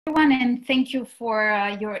Everyone, and thank you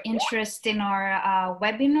for your interest in our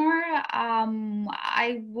webinar.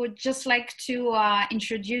 I would just like to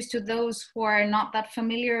introduce to those who are not that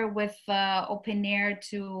familiar with open air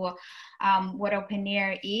to what open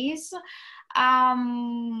air is.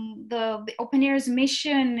 The open air's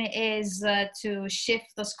mission is to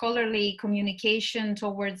shift the scholarly communication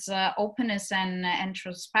towards openness and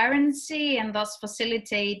transparency, and thus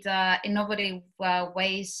facilitate innovative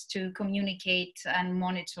ways to communicate and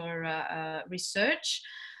monitor research.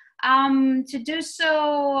 To do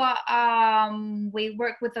so, we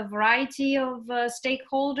work with a variety of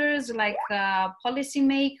stakeholders like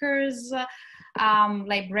policymakers,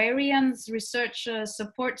 librarians, research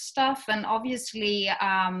support staff, and obviously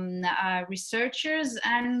researchers.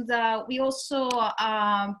 And we also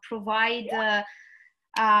provide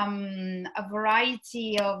a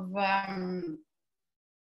variety of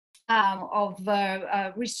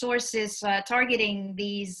resources targeting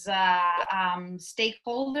these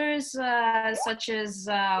stakeholders, such as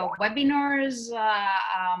webinars,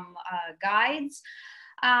 guides.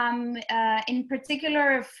 In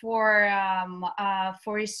particular for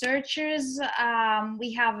researchers,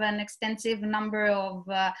 we have an extensive number of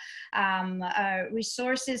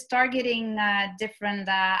resources targeting different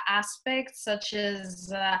aspects, such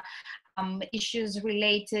as issues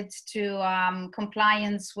related to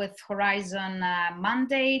compliance with Horizon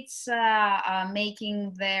mandates,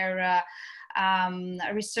 making their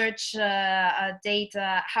research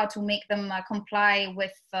data, how to make them comply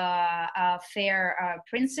with fair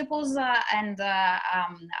principles, and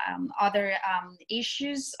other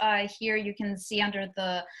issues. Here you can see under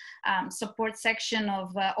the support section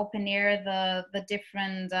of Open Air the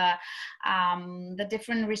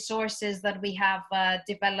different resources that we have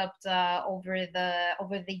developed over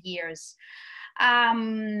the years.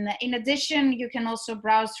 In addition, you can also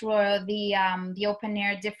browse through the open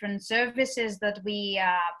air different services that we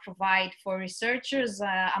provide for researchers,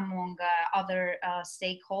 among other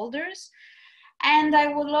stakeholders. And I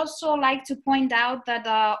would also like to point out that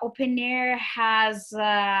Open Air has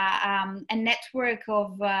a network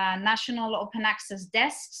of national open access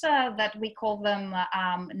desks that we call them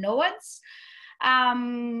NOADs.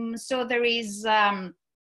 So there is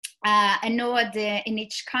a node in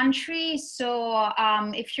each country. So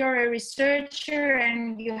if you're a researcher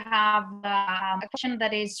and you have a question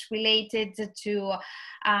that is related to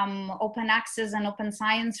open access and open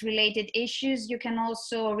science related issues, you can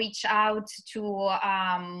also reach out to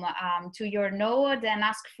your node and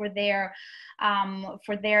ask for their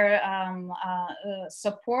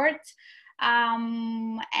support.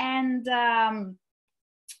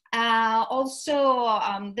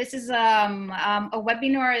 This is a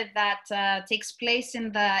webinar that takes place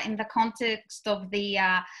in the context of the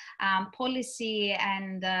policy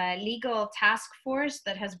and legal task force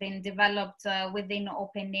that has been developed within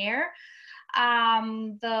Open Air.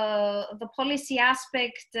 The policy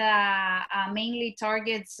aspect mainly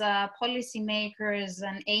targets policymakers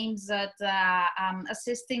and aims at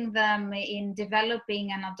assisting them in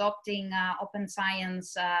developing and adopting open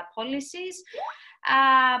science policies.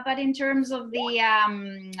 But in terms of the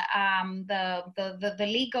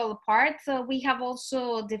legal part, we have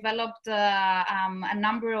also developed a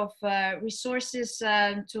number of resources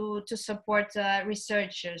to support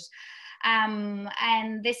researchers.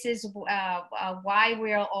 And this is why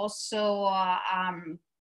we are also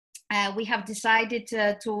we have decided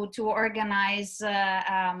to organize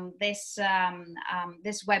this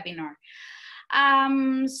webinar.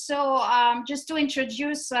 Just to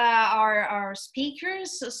introduce our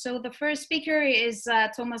speakers. So the first speaker is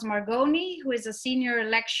Thomas Margoni, who is a senior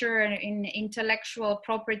lecturer in intellectual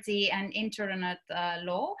property and internet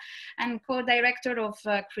law, and co-director of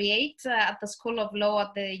CREATE at the School of Law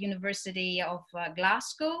at the University of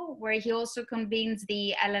Glasgow, where he also convenes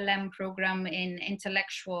the LLM program in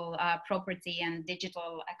intellectual property and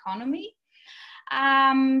digital economy.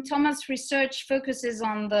 Thomas' research focuses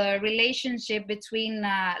on the relationship between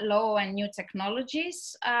law and new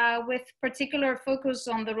technologies, with particular focus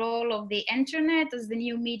on the role of the internet as the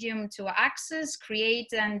new medium to access,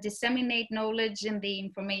 create, and disseminate knowledge in the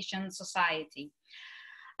information society.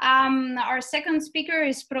 Our second speaker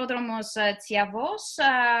is Prodromos Tsiavos,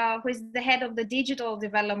 who is the head of the digital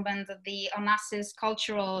development at the Onassis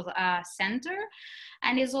Cultural Center,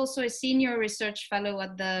 and is also a senior research fellow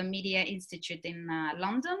at the Media Institute in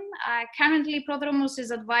London. Currently, Prodromos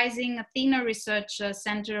is advising Athena Research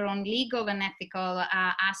Center on legal and ethical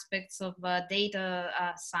aspects of data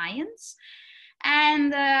science.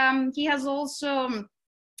 And he has also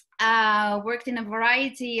Worked in a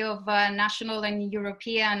variety of national and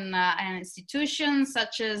European institutions,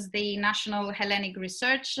 such as the National Hellenic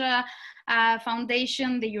Research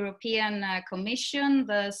Foundation, the European Commission,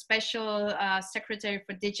 the Special Secretary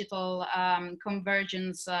for Digital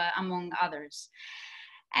Convergence, among others.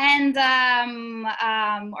 And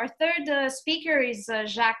our third speaker is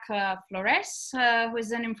Jacques Flores, who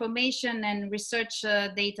is an information and research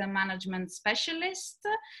data management specialist.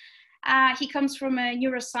 He comes from a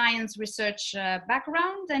neuroscience research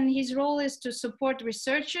background, and his role is to support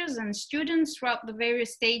researchers and students throughout the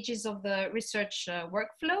various stages of the research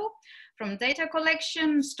workflow, from data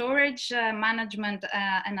collection, storage, management,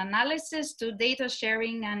 and analysis to data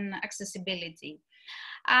sharing and accessibility.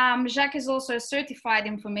 Jacques is also a certified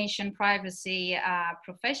information privacy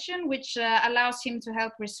profession, which allows him to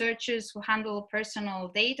help researchers who handle personal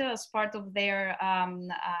data as part of their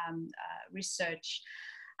research.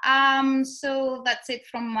 So that's it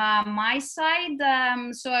from my side.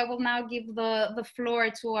 So I will now give the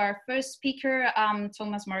floor to our first speaker,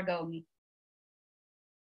 Thomas Margoni.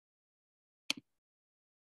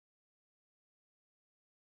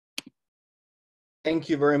 Thank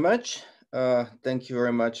you very much. Thank you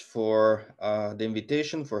very much for the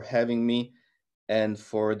invitation, for having me, and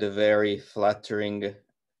for the very flattering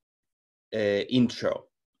intro.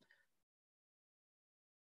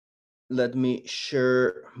 Let me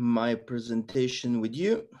share my presentation with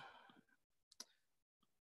you.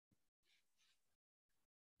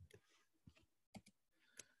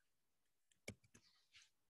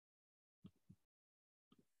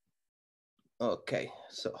 Okay,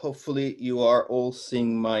 so hopefully you are all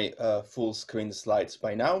seeing my full screen slides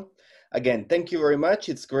by now. Again, thank you very much.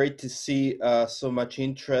 It's great to see so much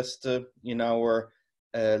interest in our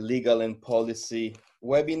legal and policy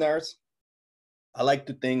webinars. I like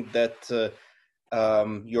to think that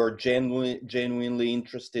you're genuinely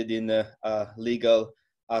interested in a legal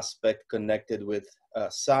aspect connected with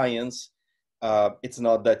science. It's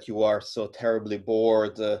not that you are so terribly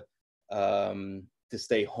bored to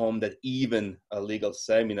stay home that even a legal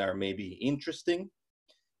seminar may be interesting.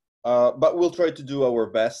 But we'll try to do our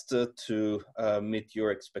best to meet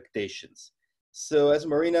your expectations. So as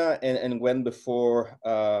Marina and Gwen before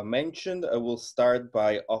mentioned, I will start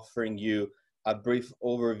by offering you a brief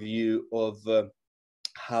overview of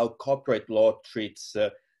how copyright law treats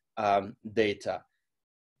data.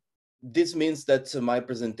 This means that my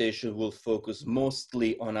presentation will focus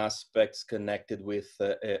mostly on aspects connected with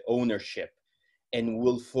ownership, and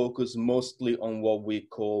will focus mostly on what we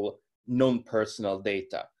call non-personal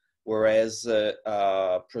data, whereas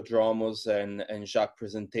Prodromos and Jacques'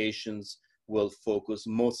 presentations will focus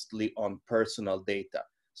mostly on personal data.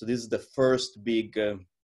 So this is the first big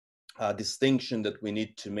distinction that we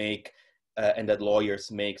need to make and that lawyers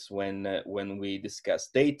makes when we discuss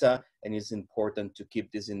data, and it's important to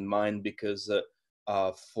keep this in mind because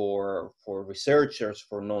for researchers,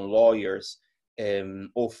 for non-lawyers,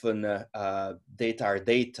 often data are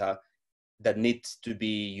data that needs to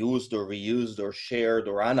be used or reused or shared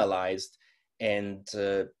or analyzed, and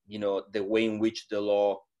you know, the way in which the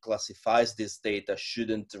law classifies this data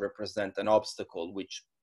shouldn't represent an obstacle, which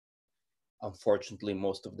unfortunately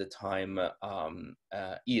most of the time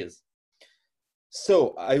is.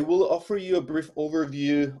 So I will offer you a brief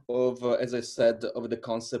overview of, as I said, of the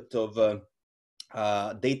concept of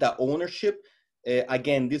data ownership.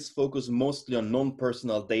 Again, this focus mostly on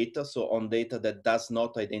non-personal data, so on data that does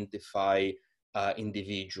not identify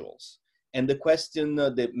individuals. And the question,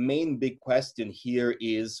 the main big question here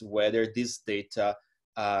is whether this data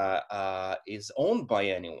is owned by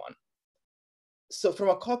anyone. So from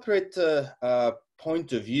a corporate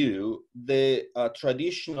point of view, the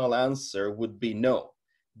traditional answer would be no.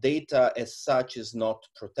 Data as such is not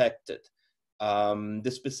protected.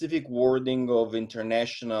 The specific wording of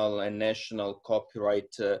international and national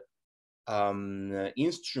copyright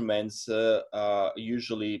instruments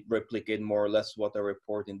usually replicate more or less what I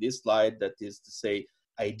report in this slide. That is to say,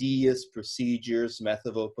 ideas, procedures, method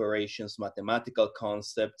of operations, mathematical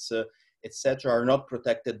concepts, etc., are not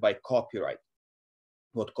protected by copyright.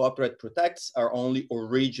 What copyright protects are only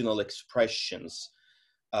original expressions,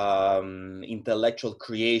 intellectual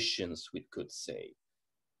creations, we could say.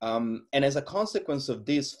 And as a consequence of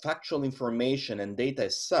this, factual information and data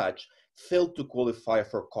as such failed to qualify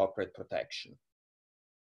for copyright protection.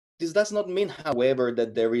 This does not mean, however,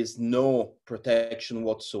 that there is no protection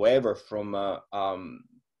whatsoever from,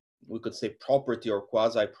 we could say, property or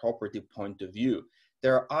quasi-property point of view.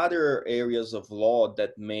 There are other areas of law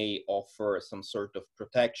that may offer some sort of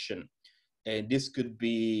protection. And this could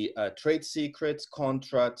be trade secrets,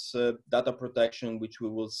 contracts, data protection, which we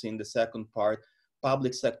will see in the second part,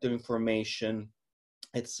 public sector information,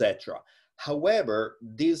 etc. However,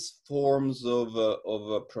 these forms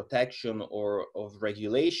of protection or of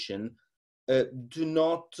regulation do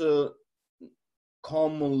not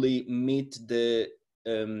commonly meet the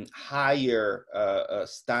higher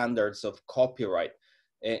standards of copyright.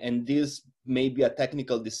 And this may be a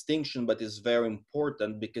technical distinction, but is very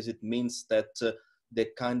important because it means that the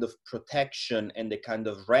kind of protection and the kind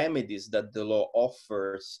of remedies that the law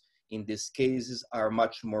offers in these cases are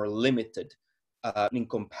much more limited in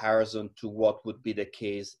comparison to what would be the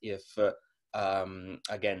case if,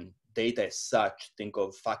 again, data as such, think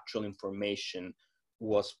of factual information,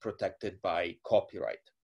 was protected by copyright.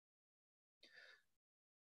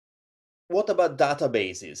 What about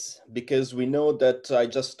databases? Because we know that I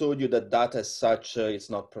just told you that data as such is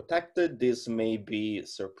not protected. This may be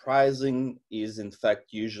surprising, is in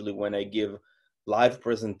fact usually when I give live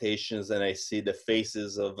presentations and I see the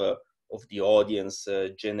faces of the audience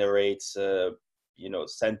generates you know,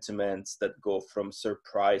 sentiments that go from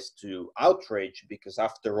surprise to outrage, because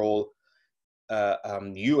after all,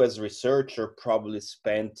 you as researcher probably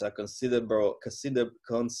spent a considerable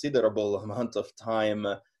amount of time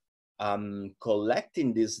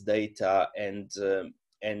collecting this data, and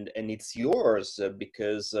it's yours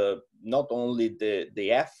because not only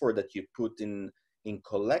the effort that you put in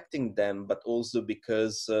collecting them, but also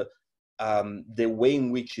because the way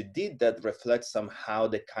in which you did that reflects somehow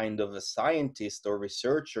the kind of a scientist or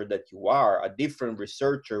researcher that you are. A different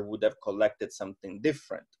researcher would have collected something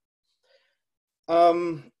different.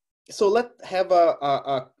 So let's have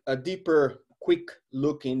a deeper, quick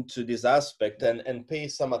look into this aspect and pay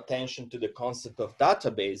some attention to the concept of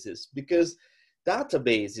databases, because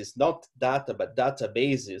databases, not data, but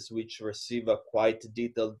databases, which receive a quite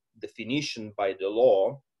detailed definition by the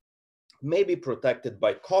law, may be protected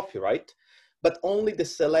by copyright, but only the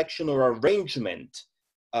selection or arrangement,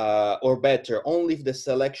 or better, only if the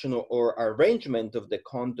selection or arrangement of the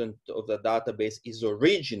content of the database is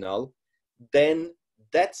original, then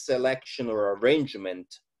that selection or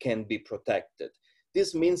arrangement can be protected.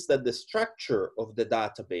 This means that the structure of the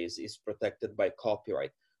database is protected by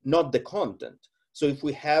copyright, not the content. So if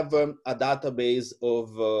we have a database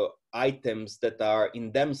of items that are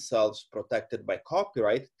in themselves protected by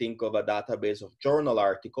copyright, think of a database of journal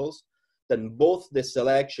articles, then both the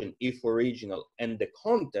selection, if original, and the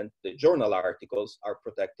content, the journal articles, are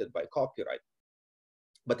protected by copyright.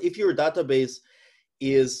 But if your database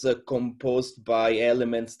is composed by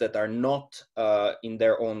elements that are not in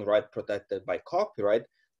their own right protected by copyright,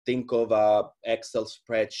 think of an Excel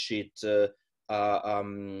spreadsheet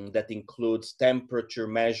that includes temperature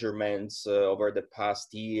measurements over the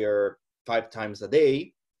past year 5 times a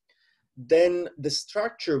day, then the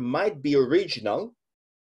structure might be original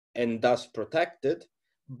and thus protected,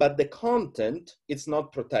 but the content is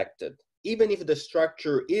not protected. Even if the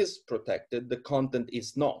structure is protected, the content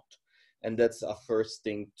is not. And that's a first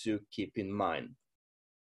thing to keep in mind.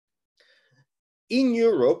 In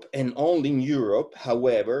Europe, and only in Europe,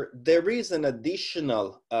 however, there is an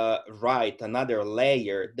additional right, another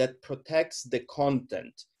layer that protects the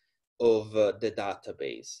content of the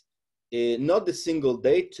database. Not the single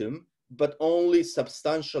datum, but only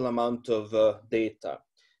substantial amount of data.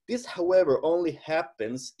 This, however, only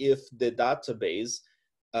happens if the database,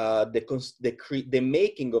 the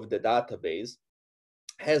making of the database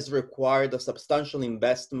has required a substantial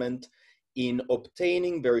investment in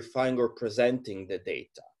obtaining, verifying, or presenting the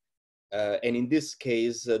data. And in this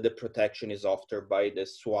case, the protection is offered by the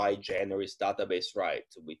sui generis database right,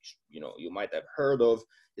 which you might have heard of.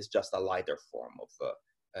 Is just a lighter form of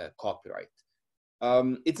copyright.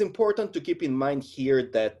 It's important to keep in mind here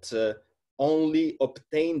that only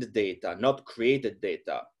obtained data, not created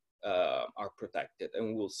data, are protected,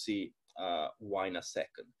 and we'll see why in a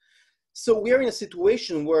second. So we are in a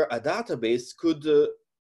situation where a database could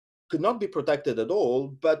not be protected at all,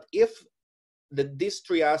 but if these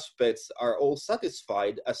 3 aspects are all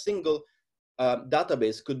satisfied, a single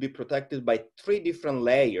database could be protected by 3 different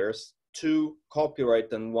layers, 2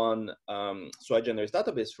 copyright and 1 sui generis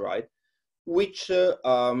database right, which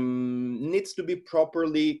needs to be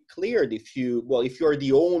properly cleared. If you're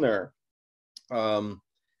the owner,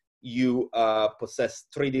 you possess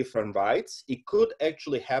 3 different rights. It could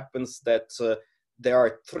actually happen that there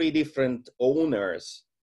are 3 different owners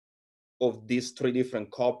of these 3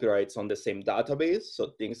 different copyrights on the same database,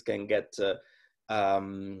 so things can get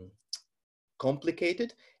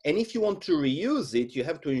complicated. And if you want to reuse it, you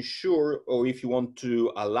have to ensure, or if you want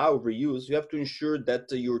to allow reuse, you have to ensure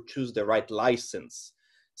that you choose the right license,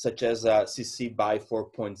 such as CC BY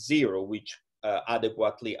 4.0, which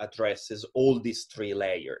adequately addresses all these 3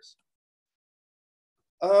 layers.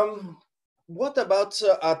 What about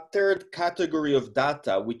a third category of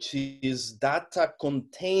data, which is data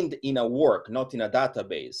contained in a work, not in a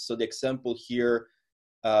database? So the example here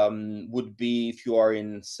would be if you are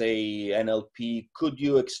in, say, NLP, could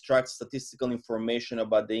you extract statistical information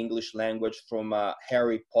about the English language from a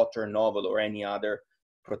Harry Potter novel or any other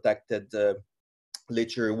protected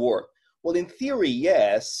literary work? Well, in theory,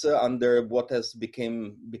 yes, under what has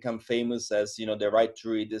become famous as, you know, the right to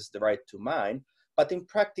read is the right to mine. But in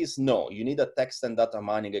practice, no, you need a text and data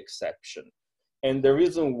mining exception. And the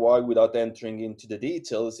reason why, without entering into the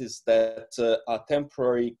details, is that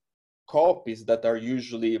temporary copies that are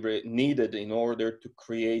usually needed in order to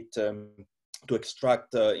create, to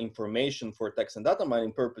extract information for text and data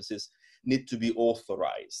mining purposes need to be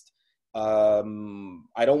authorized. I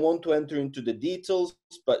don't want to enter into the details,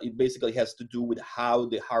 but it basically has to do with how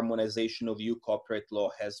the harmonization of EU copyright law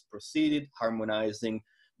has proceeded, harmonizing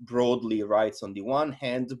broadly rights on the one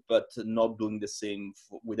hand, but not doing the same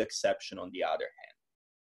with exception on the other hand.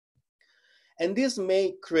 And this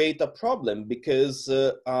may create a problem because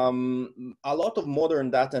a lot of modern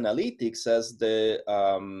data analytics, as the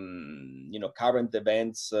current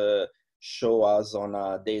events show us on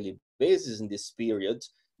a daily basis in this period,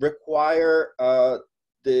 require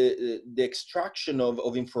the extraction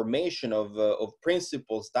of information, of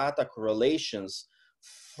principles, data correlations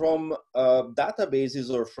from databases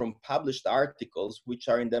or from published articles, which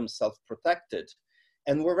are in themselves protected.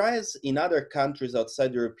 And whereas in other countries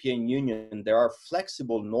outside the European Union, there are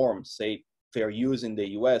flexible norms, say fair use in the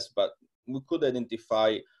US, but we could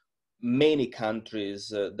identify many countries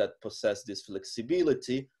that possess this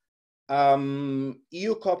flexibility.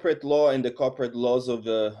 EU corporate law and the corporate laws of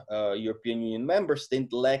the European Union member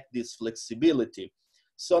states lack this flexibility.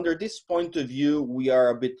 So under this point of view, we are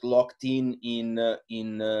a bit locked in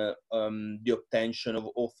the obtention of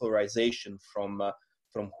authorization from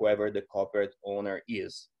whoever the corporate owner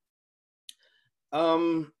is.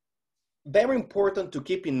 Very important to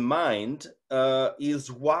keep in mind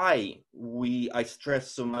is why I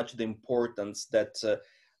stress so much the importance that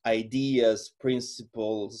ideas,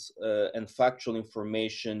 principles, and factual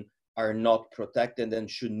information are not protected and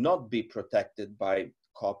should not be protected by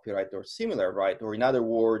copyright or similar right. Or in other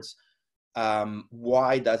words,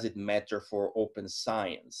 why does it matter for open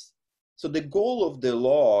science? So the goal of the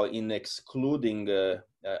law in excluding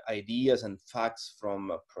ideas and facts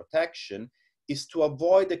from protection is to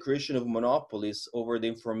avoid the creation of monopolies over the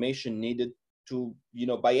information needed to,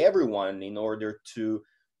 by everyone in order to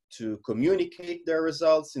communicate their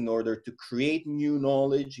results, in order to create new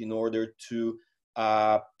knowledge, in order to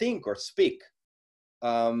think or speak,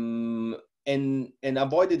 and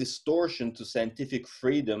avoid the distortion to scientific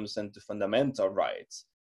freedoms and to fundamental rights.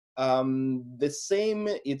 The same,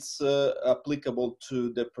 it's applicable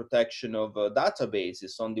to the protection of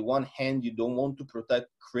databases. On the one hand, you don't want to protect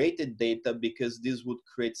created data because this would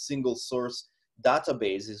create single source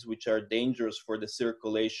databases, which are dangerous for the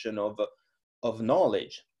circulation of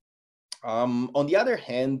knowledge. On the other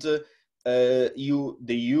hand, the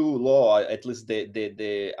EU law, at least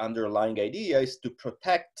the underlying idea, is to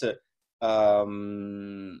protect, to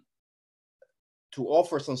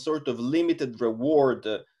offer some sort of limited reward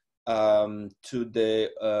to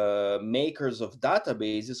the makers of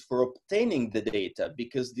databases for obtaining the data,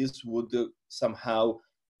 because this would somehow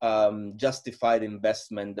justify the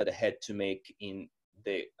investment that they had to make in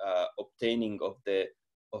the obtaining of the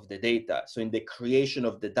data. So in the creation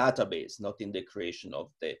of the database, not in the creation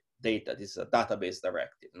of the data. This is a database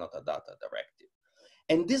directive, not a data directive.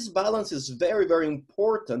 And this balance is very, very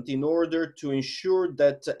important in order to ensure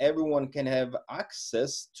that everyone can have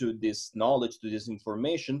access to this knowledge, to this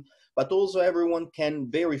information, but also everyone can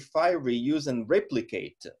verify, reuse, and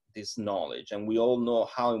replicate this knowledge. And we all know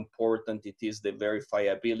how important it is, the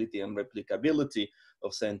verifiability and replicability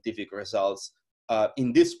of scientific results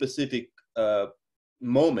in this specific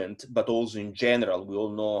moment, but also in general. We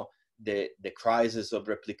all know the crisis of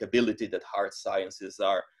replicability that hard sciences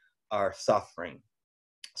are suffering.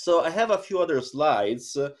 So I have a few other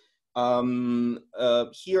slides. Here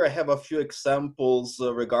I have a few examples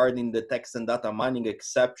regarding the text and data mining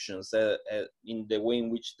exceptions in the way in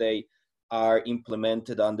which they are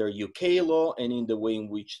implemented under UK law and in the way in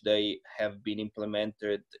which they have been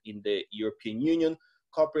implemented in the European Union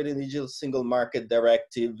Corporate and Digital Single Market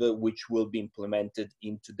Directive, which will be implemented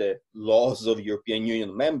into the laws of European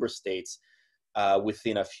Union member states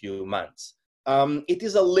within a few months. It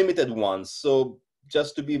is a limited one, so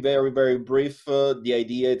just to be very, very brief, the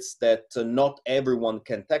idea is that not everyone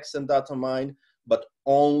can text and data mine. but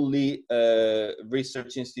only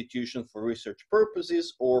research institution for research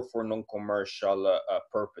purposes or for non-commercial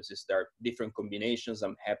purposes. There are different combinations.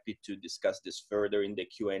 I'm happy to discuss this further in the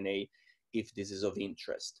Q&A if this is of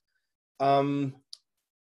interest.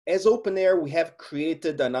 As OpenAIRE, we have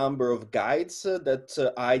created a number of guides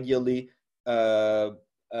that ideally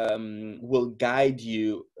will guide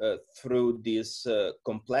you through this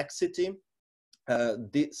complexity.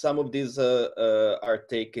 Some of these are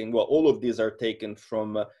taken, well, all of these are taken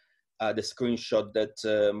from the screenshot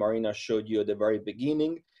that Marina showed you at the very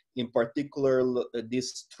beginning. In particular,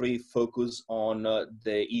 these three focus on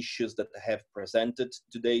the issues that I have presented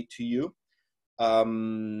today to you.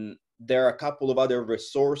 There are a couple of other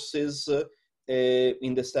resources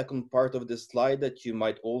in the second part of the slide that you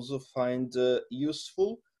might also find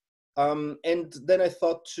useful. And then I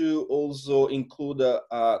thought to also include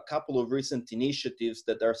a couple of recent initiatives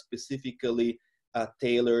that are specifically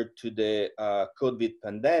tailored to the COVID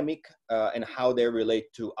pandemic and how they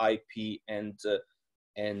relate to IP and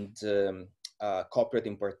copyright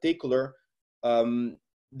in particular.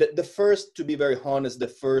 The first, to be very honest, the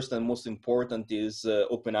first and most important is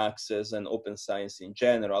open access and open science in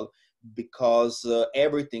general, because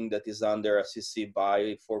everything that is under a CC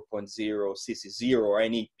BY 4.0, CC0, or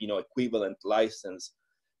any equivalent license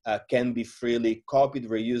can be freely copied,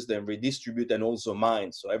 reused, and redistributed, and also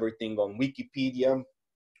mined. So everything on Wikipedia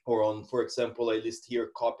or on, for example, I list here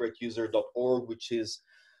copyrightuser.org, which is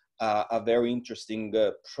a very interesting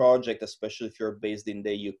project, especially if you're based in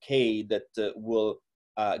the UK, that will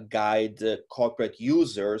guide corporate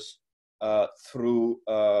users through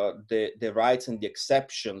the rights and the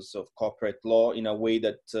exceptions of corporate law in a way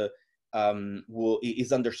that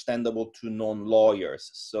is understandable to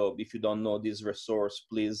non-lawyers. So if you don't know this resource,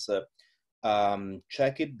 please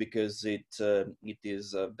check it, because it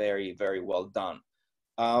is very, very well done.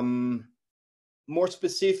 More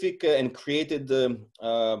specific and created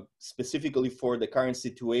specifically for the current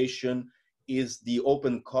situation is the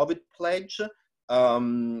Open COVID Pledge.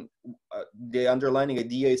 The underlying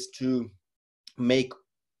idea is to make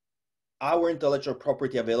our intellectual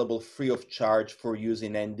property available free of charge for use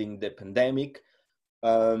in ending the pandemic.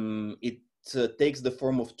 It takes the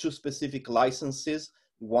form of two specific licenses,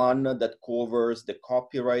 one that covers the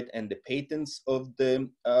copyright and the patents of the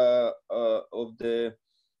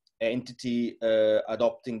entity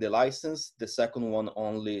adopting the license, the second one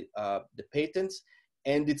only the patents.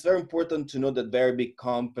 And it's very important to know that very big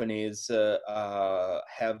companies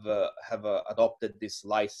have adopted this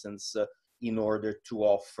license in order to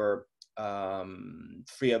offer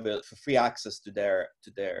free access to their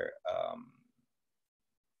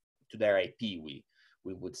IP, we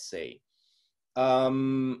would say.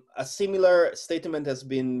 A similar statement has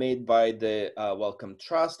been made by the Wellcome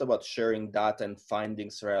Trust about sharing data and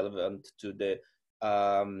findings relevant to the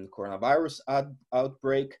coronavirus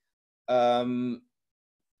outbreak.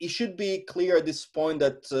 It should be clear at this point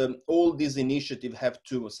that all these initiatives have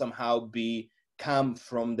to somehow come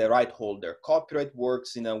from the right holder. Copyright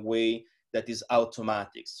works in a way that is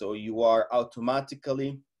automatic. So you are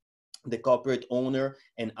automatically the copyright owner,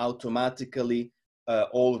 and automatically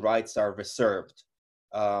all rights are reserved.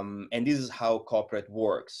 And this is how copyright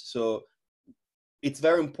works. So it's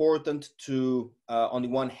very important to, on the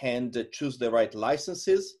one hand, choose the right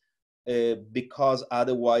licenses, because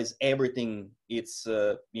otherwise everything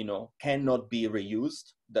cannot be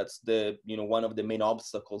reused. That's one of the main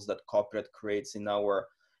obstacles that copyright creates in our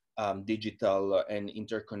digital and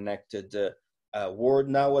interconnected world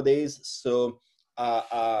nowadays. So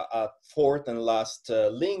a fourth and last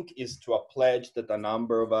link is to a pledge that a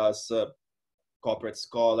number of us corporate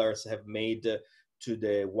scholars have made to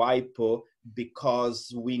the WIPO,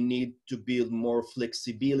 because we need to build more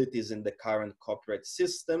flexibilities in the current copyright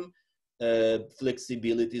system.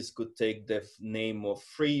 Flexibilities could take the name of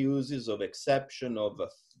free uses, of exception, of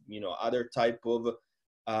other type of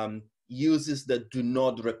uses that do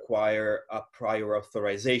not require a prior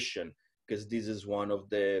authorization, because this is one of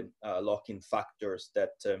the lock-in factors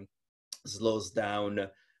that slows down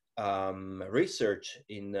research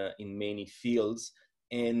in many fields,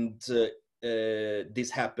 and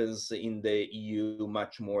this happens in the EU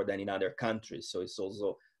much more than in other countries. So it's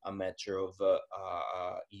also a matter of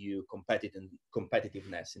EU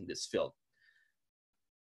competitiveness in this field.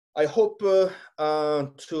 I hope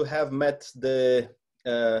to have met the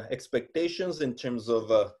expectations in terms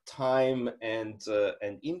of time and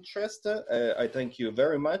interest. I thank you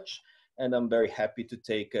very much, and I'm very happy to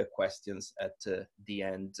take questions at the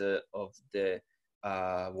end of the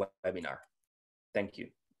webinar. Thank you.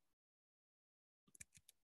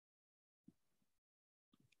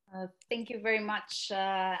 Thank you very much,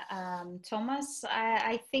 Thomas.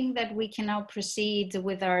 I think that we can now proceed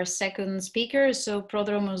with our second speaker. So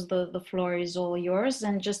Prodromos, the floor is all yours.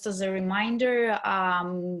 And just as a reminder,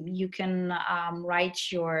 you can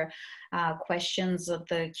write your questions at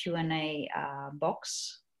the Q&A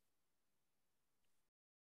box.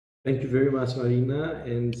 Thank you very much, Marina.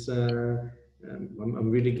 And I'm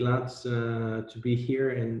really glad to be here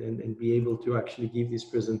and be able to actually give this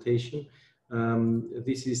presentation.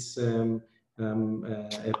 This is in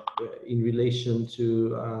relation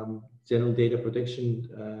to General Data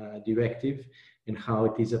Protection Directive and how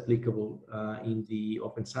it is applicable in the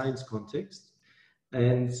open science context.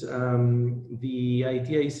 And the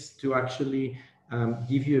idea is to actually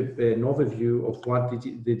give you an overview of what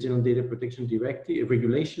the General Data Protection Directive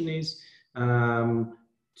regulation is,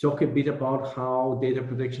 talk a bit about how data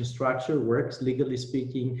protection structure works, legally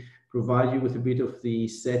speaking, provide you with a bit of the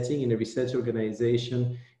setting in a research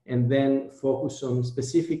organization, and then focus on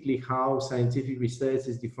specifically how scientific research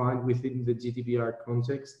is defined within the GDPR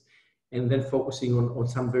context, and then focusing on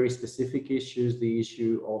some very specific issues, the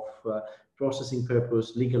issue of processing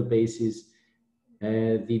purpose, legal basis,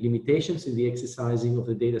 the limitations in the exercising of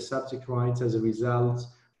the data subject rights as a result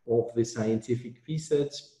of the scientific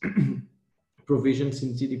research provisions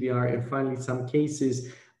in GDPR, and finally some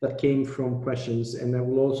cases that came from questions. And I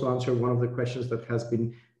will also answer one of the questions that has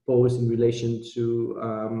been posed in relation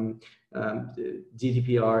to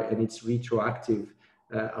GDPR and its retroactive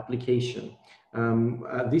application.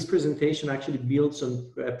 This presentation actually builds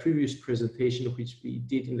on a previous presentation which we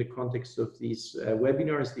did in the context of these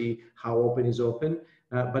webinars, the How Open is Open,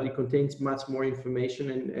 but it contains much more information,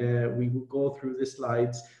 and we will go through the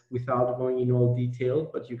slides without going in all detail,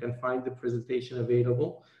 but you can find the presentation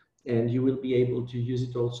available, and you will be able to use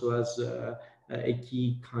it also as a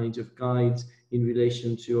key kind of guide in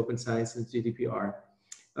relation to open science and GDPR.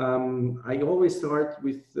 I always start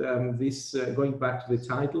with this, going back to the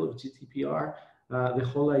title of GDPR. The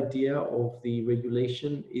whole idea of the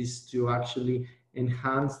regulation is to actually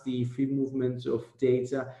enhance the free movement of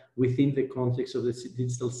data within the context of the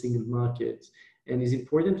digital single market. And it's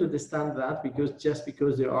important to understand that, because just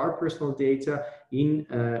because there are personal data in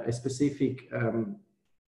a specific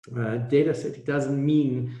data set, it doesn't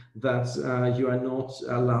mean that you are not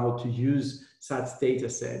allowed to use such data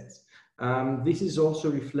sets. This is also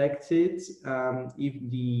reflected in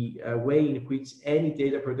the way in which any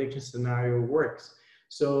data protection scenario works.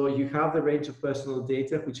 So you have the range of personal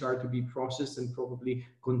data which are to be processed and probably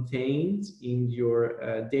contained in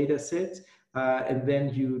your data set, and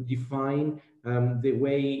then you define the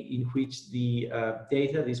way in which the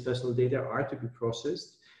data, these personal data, are to be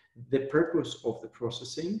processed, the purpose of the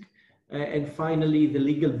processing, and finally the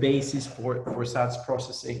legal basis for such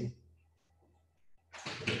processing.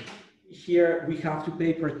 Here we have to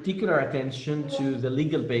pay particular attention to the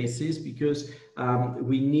legal basis, because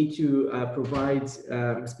we need to provide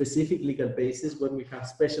specific legal basis when we have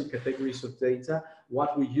special categories of data,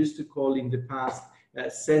 what we used to call in the past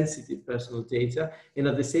sensitive personal data. And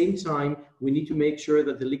at the same time, we need to make sure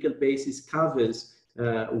that the legal basis covers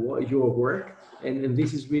your work. And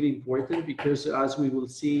this is really important, because as we will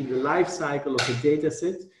see in the life cycle of a data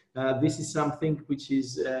set, this is something which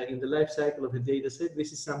is in the life cycle of a data set,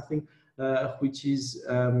 this is something which is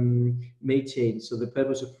may change. So the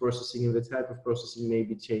purpose of processing and the type of processing may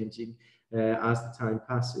be changing as the time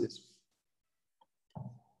passes.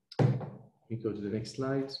 We go to the next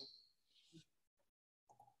slide.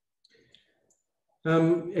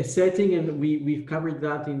 A setting, and we've covered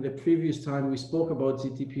that in the previous time we spoke about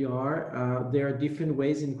GDPR. There are different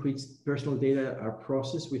ways in which personal data are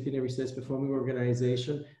processed within a research performing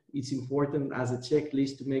organization. It's important as a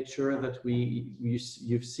checklist to make sure that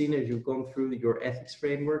you've seen it, you've gone through your ethics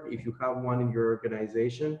framework if you have one in your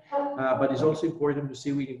organization. But it's also important to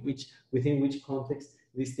see within which context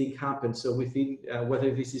this thing happens. So within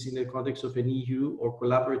whether this is in the context of an EU or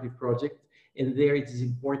collaborative project. And there it is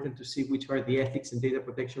important to see which are the ethics and data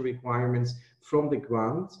protection requirements from the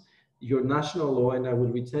grant, your national law, and I will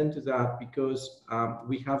return to that, because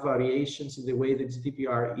we have variations in the way that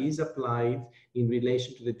GDPR is applied in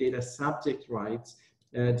relation to the data subject rights,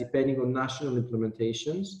 depending on national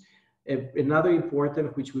implementations. Another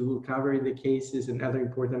important, which we will cover in the cases, another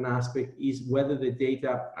important aspect is whether the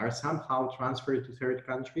data are somehow transferred to third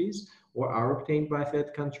countries or are obtained by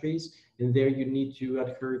third countries. And there you need to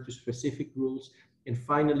adhere to specific rules. And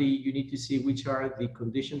finally, you need to see which are the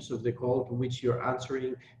conditions of the call to which you're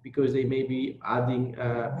answering, because they may be adding,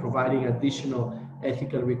 providing additional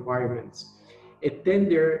ethical requirements. A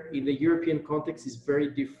tender in the European context is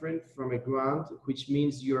very different from a grant, which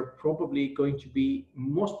means you're probably going to be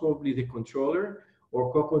most probably the controller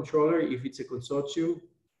or co-controller if it's a consortium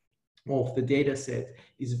of the data set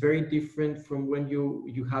is very different from when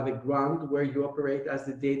you have a grant where you operate as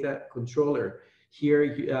the data controller. Here,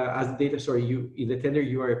 as the data, sorry, in the tender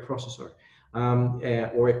you are a processor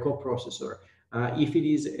or a co-processor. If it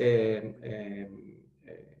is a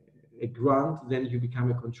grant, then you become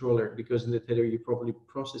a controller, because in the tender you're probably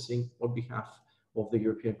processing on behalf of the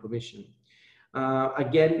European Commission.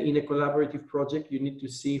 Again, in a collaborative project, you need to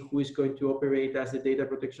see who is going to operate as the data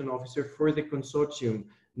protection officer for the consortium,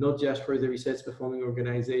 not just for the research performing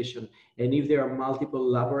organization. And if there are multiple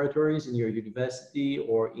laboratories in your university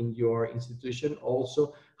or in your institution,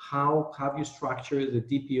 also how have you structured the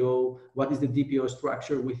DPO? What is the DPO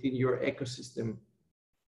structure within your ecosystem?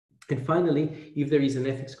 And finally, if there is an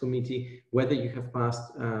ethics committee, whether you have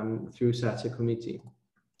passed through such a committee.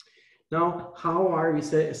 Now, how is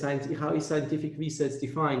scientific research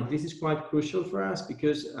defined? This is quite crucial for us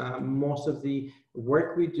because most of the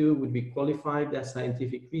work we do would be qualified as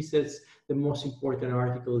scientific research. The most important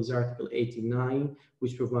article is Article 89,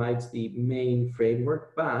 which provides the main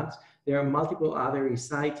framework, but there are multiple other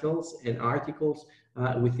recitals and articles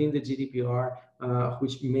within the GDPR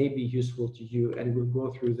which may be useful to you, and we'll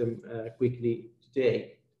go through them quickly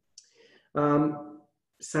today.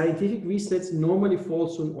 Scientific research normally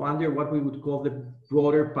falls under what we would call the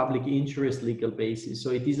broader public interest legal basis.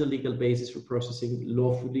 So it is a legal basis for processing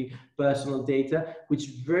lawfully personal data, which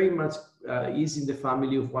very much is in the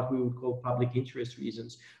family of what we would call public interest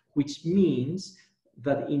reasons, which means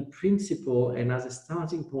that in principle and as a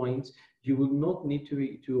starting point, you will not need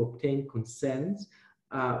to obtain consent,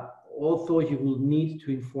 although you will need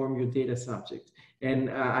to inform your data subject.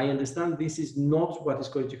 And I understand this is not what is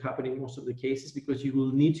going to happen in most of the cases, because you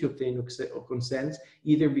will need to obtain consent,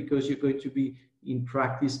 either because you're going to be in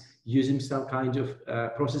practice using some kind of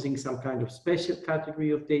processing some kind of special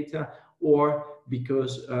category of data, or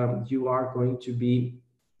because you are going to be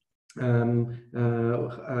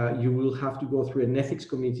you will have to go through an ethics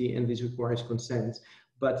committee, and this requires consent.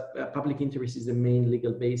 But public interest is the main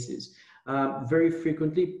legal basis. Very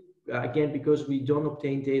frequently, again, because we don't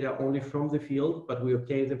obtain data only from the field, but we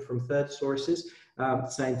obtain them from third sources,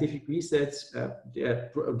 scientific research,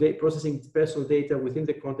 processing personal data within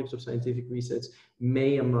the context of scientific research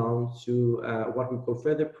may amount to what we call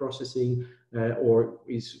further processing, or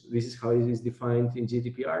this is how it is defined in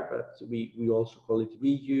GDPR, but we also call it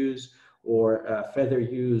reuse, or further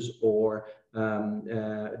use, or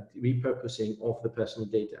repurposing of the personal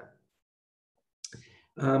data.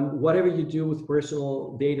 Whatever you do with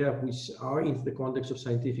personal data which are into the context of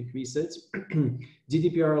scientific research,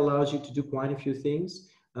 GDPR allows you to do quite a few things.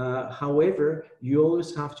 However, you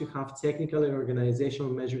always have to have technical and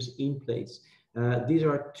organizational measures in place. These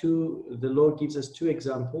are the law gives us two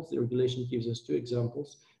examples, the regulation gives us two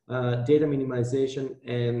examples, data minimization,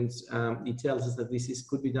 and it tells us that this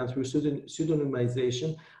could be done through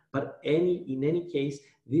pseudonymization, but in any case,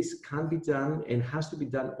 this can be done and has to be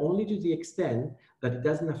done only to the extent that it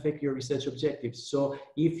doesn't affect your research objectives. So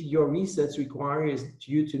if your research requires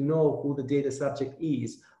you to know who the data subject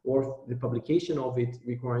is, or the publication of it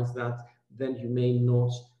requires that, then you may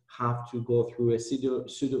not have to go through a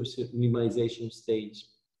pseudo-pseudonymization stage.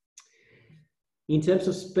 In terms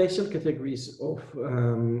of special categories of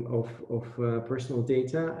personal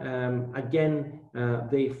data, again,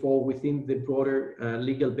 they fall within the broader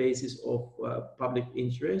legal basis of public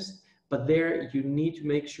interest, but there you need to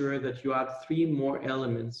make sure that you add three more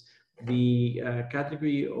elements. The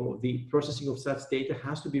category or the processing of such data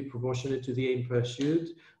has to be proportionate to the aim pursued,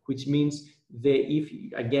 which means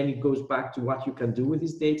again, it goes back to what you can do with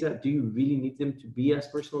this data. Do you really need them to be as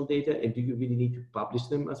personal data, and do you really need to publish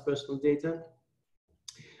them as personal data?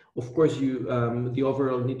 Of course, the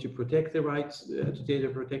overall need to protect the rights to data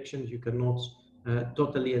protection. You cannot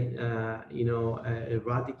totally,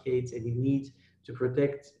 eradicate any need to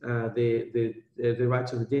protect the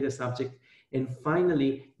rights of the data subject. And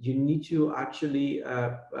finally, you need to actually,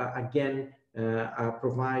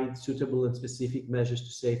 provide suitable and specific measures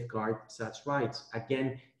to safeguard such rights.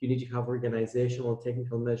 Again, you need to have organizational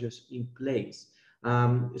technical measures in place.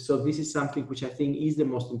 So this is something which I think is the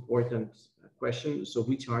most important question. So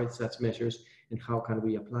which are such measures and how can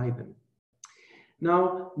we apply them?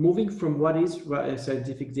 Now, moving from what is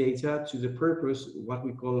scientific data to the purpose, what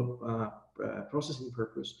we call processing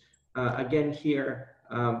purpose. Again, here,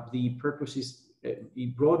 the purpose is,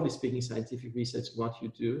 broadly speaking, scientific research, what you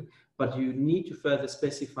do, but you need to further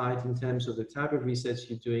specify it in terms of the type of research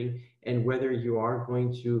you're doing and whether you are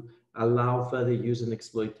going to allow further use and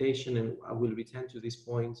exploitation. And I will return to this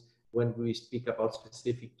point when we speak about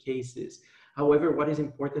specific cases. However, what is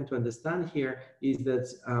important to understand here is that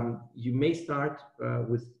you may start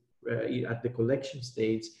at the collection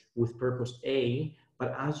stage with purpose A,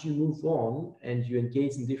 but as you move on and you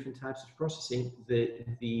engage in different types of processing,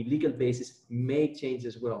 the legal basis may change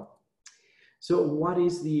as well. So what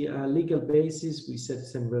is the legal basis? We said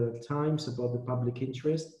several times about the public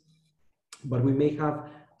interest, but we may have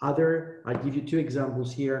other, I'll give you two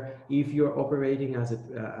examples here. If you're operating as a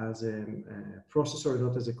processor,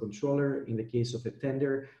 not as a controller, in the case of a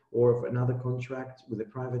tender or of another contract with a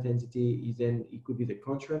private entity, then it could be the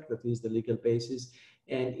contract that is the legal basis.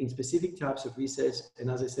 And in specific types of research, and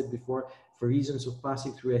as I said before, for reasons of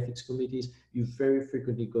passing through ethics committees, you're very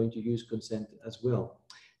frequently going to use consent as well.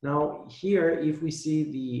 Now here, if we see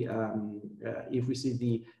the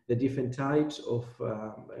different types of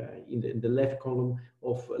in the left column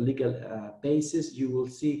of legal basis, you will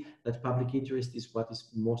see that public interest is what is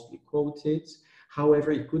mostly quoted.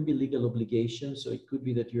 However, it could be legal obligation. So it could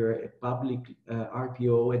be that you're a public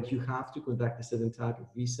RPO and you have to conduct a certain type of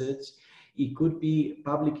research. It could be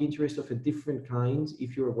public interest of a different kind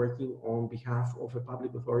if you're working on behalf of a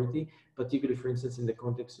public authority, particularly, for instance, in the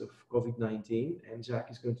context of COVID-19, and Jacques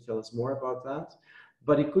is going to tell us more about that.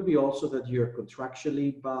 But it could be also that you're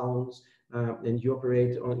contractually bound and you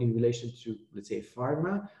operate in relation to, let's say,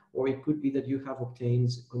 pharma, or it could be that you have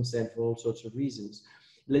obtained consent for all sorts of reasons.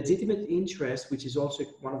 Legitimate interest, which is also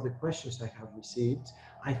one of the questions I have received,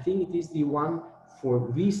 I think it is the one for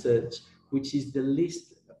research, which is the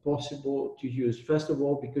least possible to use. First of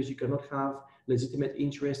all, because you cannot have legitimate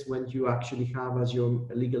interest when you actually have as your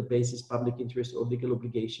legal basis public interest or legal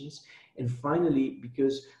obligations. And finally,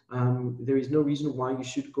 because there is no reason why you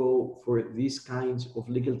should go for these kinds of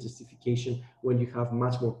legal justification when you have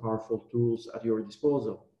much more powerful tools at your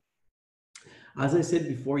disposal. As I said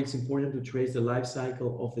before, it's important to trace the life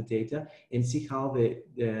cycle of the data and see how the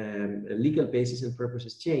legal basis and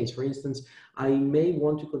purposes change. For instance, I may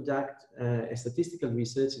want to conduct a statistical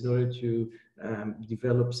research in order to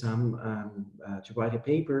develop some, to write a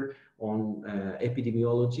paper on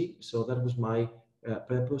epidemiology. So that was my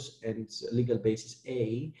purpose and legal basis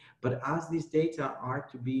A. But as these data are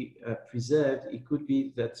to be preserved, it could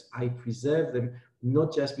be that I preserve them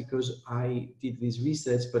not just because I did this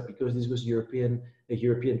research, but because this was a European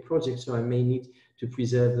project, so I may need to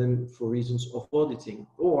preserve them for reasons of auditing.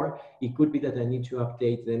 Or it could be that I need to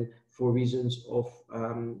update them for reasons of,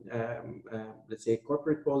 let's say,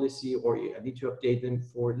 corporate policy, or I need to update them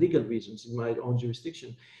for legal reasons in my own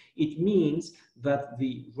jurisdiction. It means that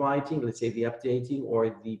the writing, let's say the updating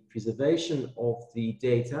or the preservation of the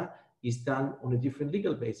data is done on a different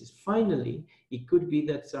legal basis. Finally, it could be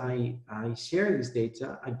that I share this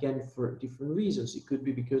data, again, for different reasons. It could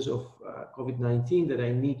be because of COVID-19 that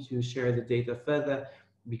I need to share the data further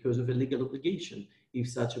because of a legal obligation, if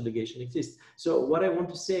such obligation exists. So what I want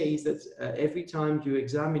to say is that every time you're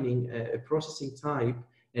examining a processing type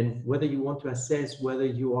and whether you want to assess whether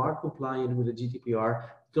you are compliant with the GDPR,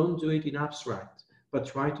 don't do it in abstract, but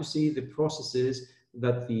try to see the processes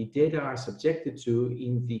that the data are subjected to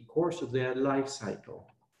in the course of their life cycle.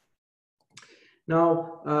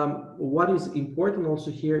 Now, what is important also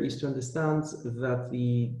here is to understand that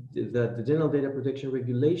the General Data Protection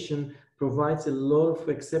Regulation provides a lot of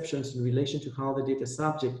exceptions in relation to how the data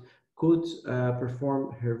subject could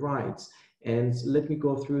perform her rights. And let me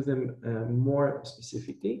go through them more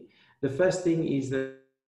specifically. The first thing is that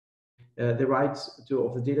the rights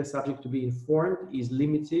of the data subject to be informed is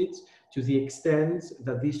limited to the extent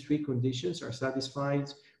that these three conditions are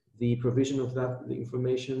satisfied. The provision of that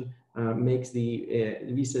information makes the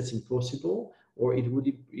research impossible, or it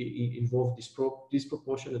would involve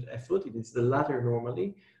disproportionate effort. It is the latter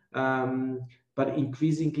normally, but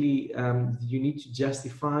increasingly you need to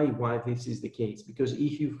justify why this is the case, because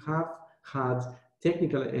if you have had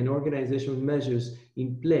technical and organizational measures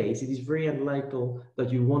in place, it is very unlikely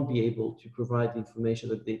that you won't be able to provide the information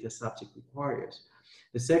that data subject requires.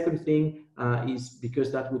 The second thing is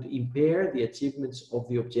because that would impair the achievements of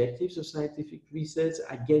the objectives of scientific research.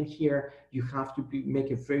 Again, here you have to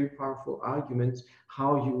make a very powerful argument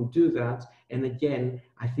how you will do that. And again,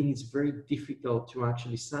 I think it's very difficult to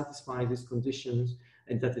actually satisfy these conditions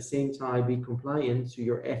and at the same time be compliant to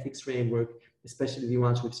your ethics framework, especially the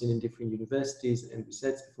ones we've seen in different universities and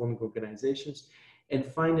research performing organizations. And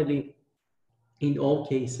finally, in all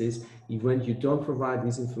cases, when you don't provide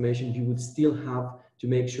this information, you would still have to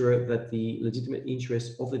make sure that the legitimate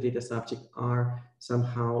interests of the data subject are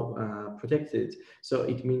somehow protected. So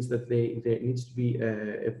it means that there needs to be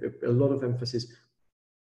a lot of emphasis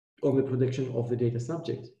on the protection of the data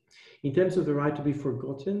subject. In terms of the right to be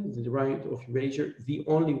forgotten, the right of erasure, the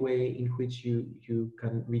only way in which you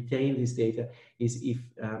can retain this data is if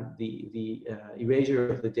the erasure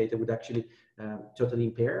of the data would actually totally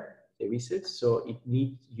impair the research. So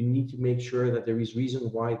you need to make sure that there is reason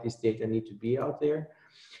why this data need to be out there.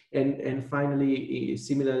 And finally,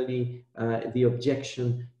 similarly, the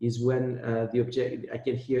objection is when I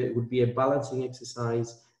can hear it would be a balancing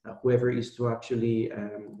exercise. Whoever is to actually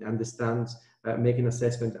understand, make an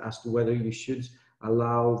assessment as to whether you should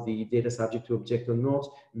allow the data subject to object or not.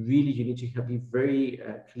 Really, you need to be very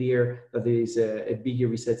clear that there is a bigger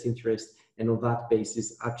research interest, and on that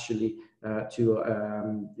basis, actually to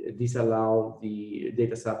disallow the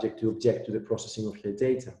data subject to object to the processing of the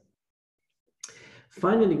data.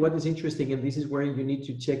 Finally, what is interesting, and this is where you need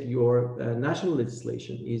to check your national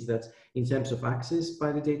legislation, is that in terms of access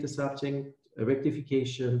by the data subject,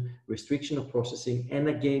 rectification, restriction of processing, and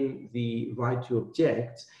again, the right to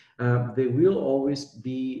object, there will always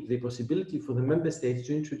be the possibility for the member states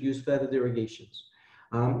to introduce further derogations.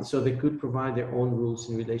 So they could provide their own rules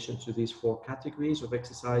in relation to these 4 categories of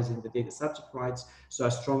exercising the data subject rights. So I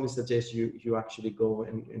strongly suggest you actually go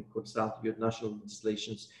and consult your national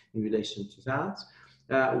legislations in relation to that.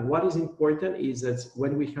 What is important is that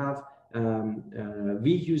when we have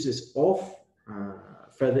reuses of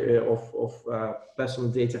personal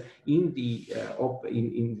data in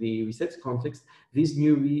the research context, this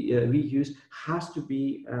new reuse has to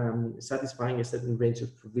be satisfying a certain range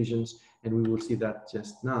of provisions, and we will see that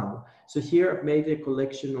just now. So here I've made a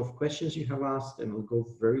collection of questions you have asked, and I'll go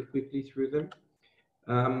very quickly through them.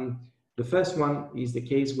 The first one is the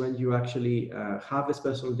case when you actually harvest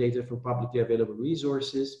personal data from publicly available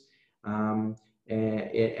resources. In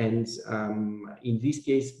this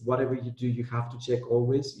case, whatever you do, you have to check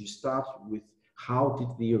always. You start with how did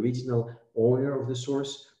the original owner of the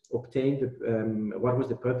source obtain what was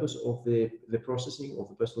the purpose of the processing of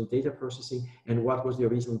the personal data processing, and what was the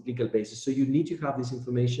original legal basis. So you need to have this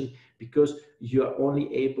information, because you are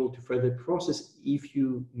only able to further process if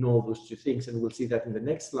you know those 2 things, and we'll see that in the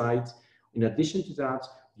next slide. In addition to that,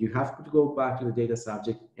 you have to go back to the data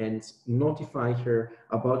subject and notify her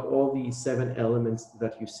about all the 7 elements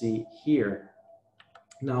that you see here.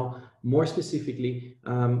 Now, more specifically,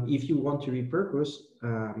 if you want to repurpose,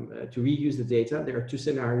 to reuse the data, there are 2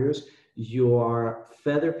 scenarios. You are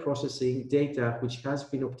further processing data which has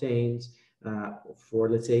been obtained for,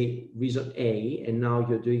 let's say, reason A, and now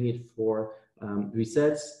you're doing it for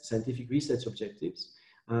scientific research objectives.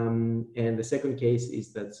 And the second case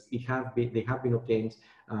is that they have been obtained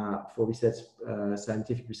for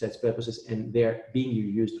scientific research purposes, and they're being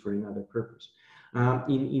used for another purpose.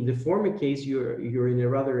 In the former case, you're in a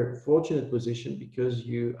rather fortunate position, because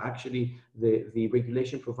you actually, the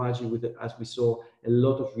regulation provides you with, as we saw, a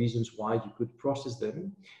lot of reasons why you could process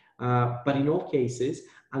them. But in all cases,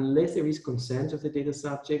 unless there is consent of the data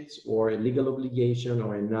subjects or a legal obligation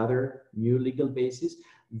or another new legal basis,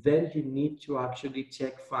 then you need to actually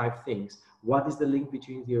check 5 things. What is the link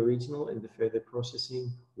between the original and the further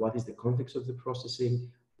processing? What is the context of the processing?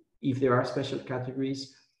 If there are special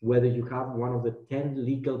categories, whether you have one of the 10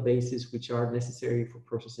 legal bases which are necessary for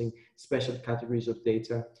processing special categories of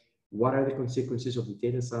data, what are the consequences of the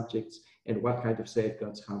data subjects, and what kind of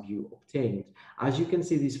safeguards have you obtained? As you can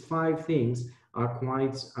see, these 5 things are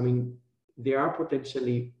quite, they are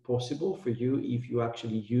potentially possible for you if you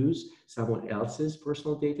actually use someone else's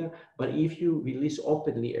personal data. But if you release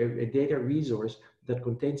openly a data resource that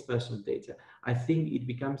contains personal data, I think it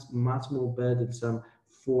becomes much more burdensome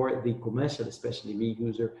for the commercial, especially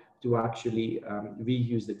reuser, to actually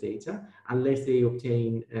reuse the data unless they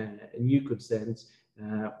obtain a new consent.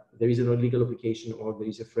 There is no legal obligation, or there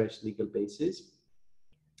is a fresh legal basis.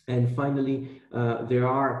 And finally,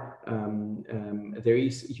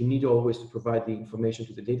 you need always to provide the information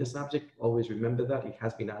to the data subject. Always remember that. It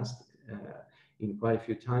has been asked in quite a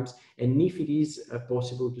few times. And if it is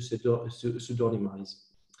possible to pseudonymize.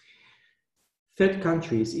 Third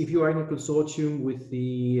countries, if you are in a consortium with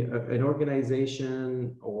an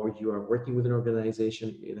organization, or you are working with an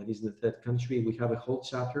organization that is in the third country, we have a whole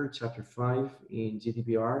chapter 5 in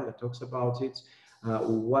GDPR that talks about it.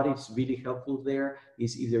 What is really helpful there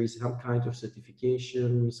is if there is some kind of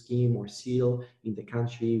certification scheme or seal in the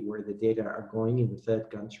country where the data are going, in the third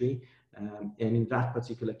country. And in that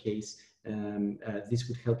particular case, this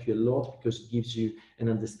would help you a lot, because it gives you an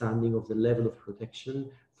understanding of the level of protection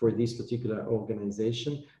for this particular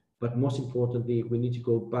organization. But most importantly, we need to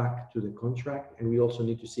go back to the contract, and we also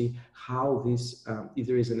need to see how this, if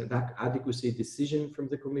there is an adequacy decision from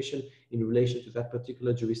the Commission in relation to that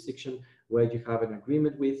particular jurisdiction where you have an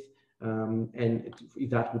agreement with, and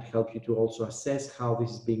that would help you to also assess how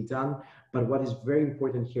this is being done. But what is very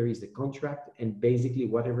important here is the contract, and basically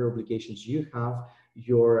whatever obligations you have,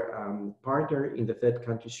 your partner in the third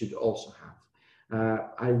country should also have.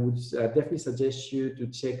 I would definitely suggest you to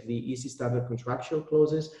check the EC standard contractual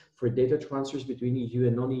clauses for data transfers between EU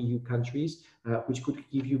and non-EU countries, which could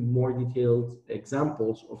give you more detailed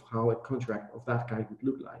examples of how a contract of that kind would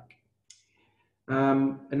look like.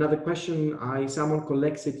 Another question, someone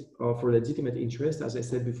collects it for legitimate interest, as I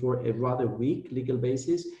said before, a rather weak legal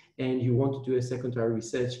basis, and you want to do a secondary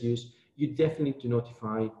research use, you definitely need to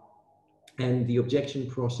notify. And the objection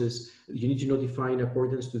process, you need to notify in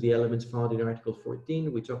accordance to the elements found in Article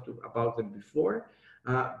 14. We talked about them before,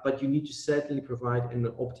 but you need to certainly provide an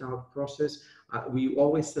opt-out process. We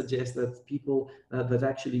always suggest that people that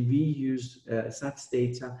actually reuse such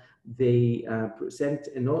data, they send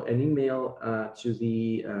an email to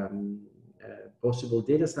the possible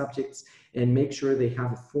data subjects and make sure they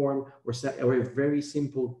have a form or a very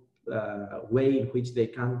simple way in which they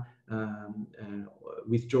can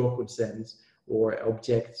withdraw consent or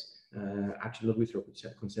object, actually not withdraw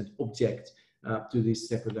consent, object to this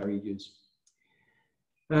secondary use.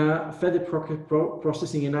 Further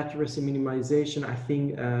processing and accuracy minimization, I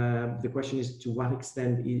think the question is to what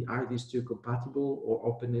extent are these two compatible, or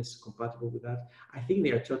openness compatible with that? I think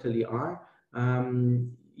they totally are.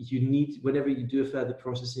 You need, whenever you do further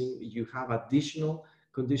processing, you have additional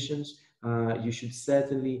conditions. You should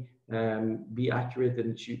certainly be accurate,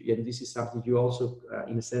 and this is something you also,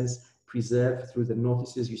 in a sense, preserve through the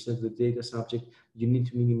notices you send to the data subject. You need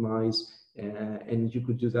to minimize, and you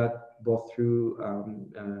could do that both through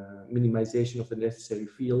minimization of the necessary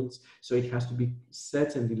fields. So it has to be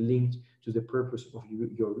certainly linked to the purpose of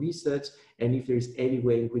your research, and if there is any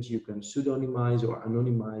way in which you can pseudonymize or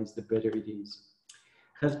anonymize, the better it is.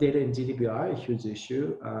 Health data in GDPR, a huge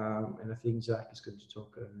issue, and I think Jacques is going to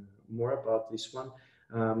talk more about this one.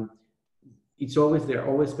 There are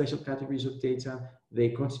always special categories of data. They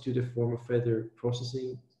constitute a form of further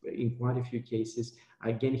processing in quite a few cases.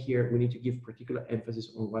 Again, here we need to give particular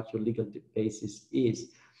emphasis on what your legal basis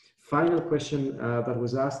is. Final question that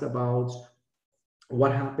was asked about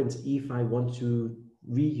what happens if I want to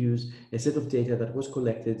reuse a set of data that was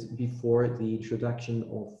collected before the introduction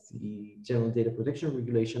of the General Data Protection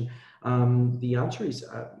Regulation. The answer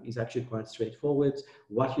is actually quite straightforward.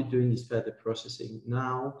 What you're doing is further processing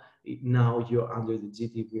now. Now you're under the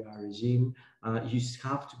GDPR regime. You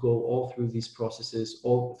have to go all through these processes,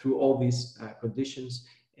 through all these conditions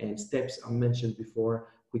and steps I mentioned before,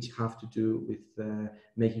 which have to do with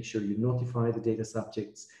making sure you notify the data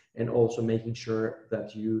subjects, and also making sure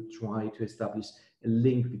that you try to establish a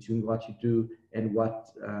link between what you do and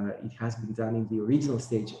what it has been done in the original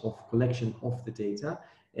stage of collection of the data.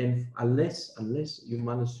 And unless you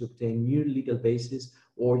manage to obtain new legal basis,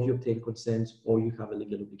 or you obtain consent, or you have a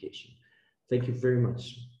legal obligation. Thank you very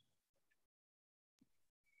much.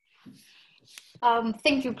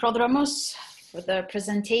 Thank you, Prodromos, for the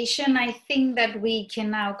presentation. I think that we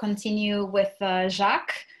can now continue with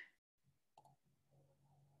Jacques.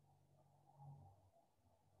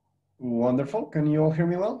 Wonderful. Can you all hear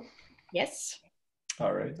me well? Yes.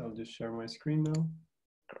 All right, I'll just share my screen now.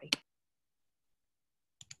 Great.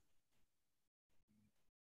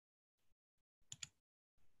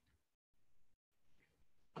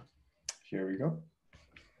 Here we go.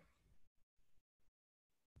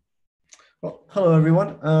 Well, hello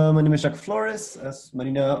everyone. My name is Jacques Flores. As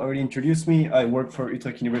Marina already introduced me, I work for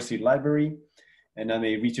Utrecht University Library, and I'm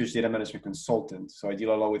a research data management consultant. So I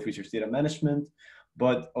deal a lot with research data management,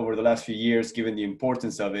 but over the last few years, given the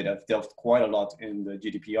importance of it, I've delved quite a lot in the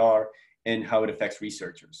GDPR and how it affects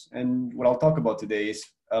researchers. And what I'll talk about today is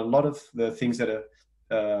a lot of the things that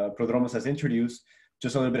Prodromos has introduced,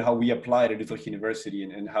 just a little bit how we apply it at Utrecht University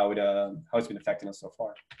and how it's been affecting us so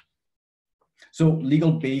far. So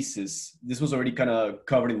legal basis, this was already kind of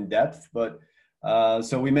covered in depth, but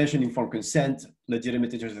so we mentioned informed consent,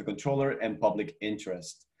 legitimate interest of the controller, and public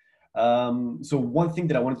interest. So one thing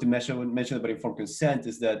that I wanted to mention about informed consent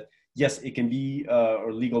is that, yes, it can be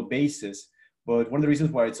our legal basis, but one of the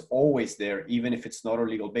reasons why it's always there, even if it's not our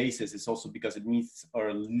legal basis, is also because it meets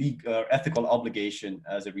our ethical obligation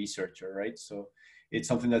as a researcher, right? So it's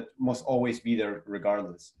something that must always be there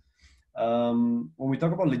regardless. When we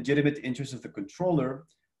talk about legitimate interest of the controller,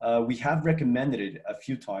 we have recommended it a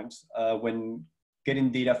few times when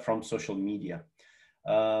getting data from social media.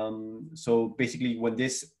 So basically when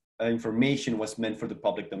this information was meant for the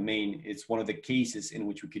public domain, it's one of the cases in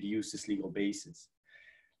which we could use this legal basis.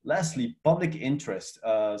 Lastly, public interest.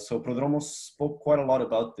 So Prodromos spoke quite a lot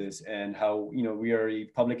about this and how, you know, we are a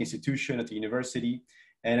public institution at the university,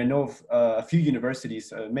 And I know of a few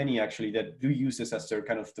universities, many actually, that do use this as their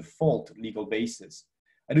kind of default legal basis.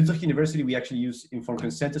 At Utrecht University, we actually use informed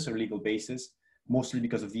consent as our legal basis, mostly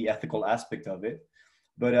because of the ethical aspect of it.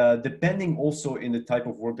 But depending also in the type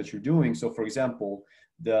of work that you're doing. So for example,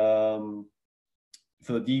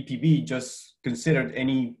 for the DEPB just considered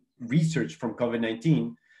any research from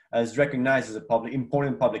COVID-19 as recognized as a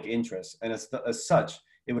important public interest. And as such,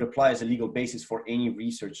 it would apply as a legal basis for any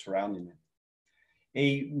research surrounding it.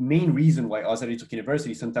 A main reason why us at Utrecht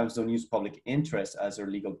University sometimes don't use public interest as our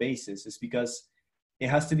legal basis is because it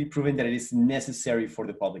has to be proven that it is necessary for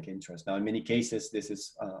the public interest. Now, in many cases, this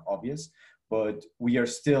is obvious, but we are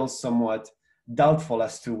still somewhat doubtful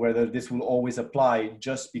as to whether this will always apply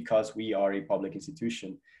just because we are a public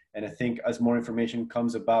institution. And I think as more information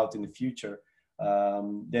comes about in the future,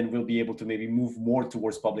 then we'll be able to maybe move more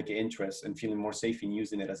towards public interest and feeling more safe in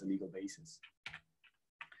using it as a legal basis.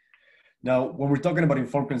 Now, when we're talking about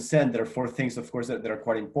informed consent, there are 4 things, of course, that are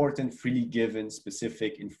quite important: freely given,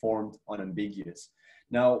 specific, informed, unambiguous.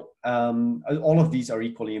 Now, all of these are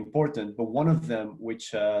equally important, but one of them,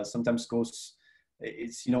 which sometimes goes,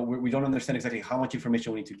 it's, you know, we don't understand exactly how much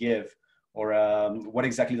information we need to give, or what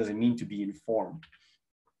exactly does it mean to be informed.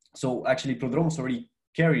 So actually, Prodromos already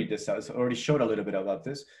carried this out, already showed a little bit about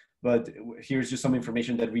this, but here's just some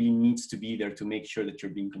information that really needs to be there to make sure that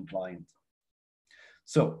you're being compliant.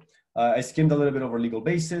 So I skimmed a little bit over legal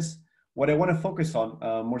basis. What I want to focus on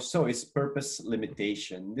more so is purpose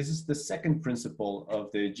limitation. This is the second principle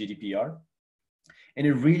of the GDPR. And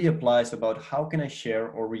it really applies about how can I share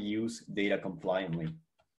or reuse data compliantly.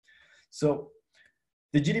 So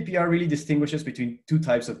the GDPR really distinguishes between 2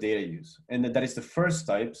 types of data use. And that is the first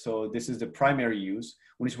type. So this is the primary use,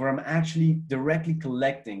 which is where I'm actually directly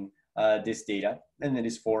collecting this data. And that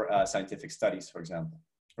is for scientific studies, for example,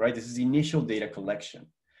 right? This is the initial data collection.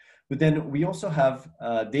 But then we also have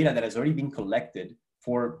data that has already been collected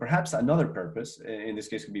for perhaps another purpose. In this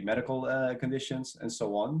case, it could be medical conditions and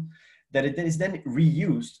so on, that it is then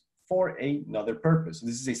reused for another purpose. So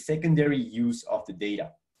this is a secondary use of the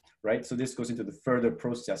data, right? So this goes into the further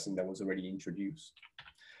processing that was already introduced.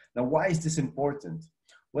 Now, why is this important?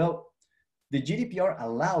 Well, the GDPR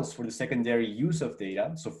allows for the secondary use of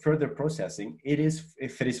data, so further processing,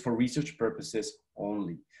 if it is for research purposes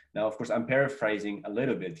only. Now, of course, I'm paraphrasing a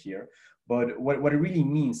little bit here, but what it really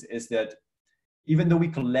means is that even though we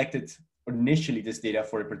collected initially this data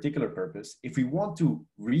for a particular purpose, if we want to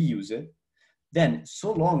reuse it, then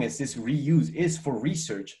so long as this reuse is for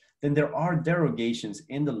research, then there are derogations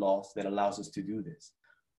in the laws that allows us to do this.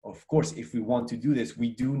 Of course, if we want to do this, we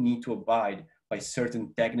do need to abide by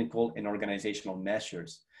certain technical and organizational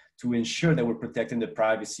measures to ensure that we're protecting the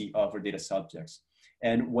privacy of our data subjects.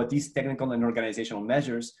 And what these technical and organizational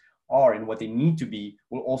measures are and what they need to be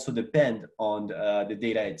will also depend on the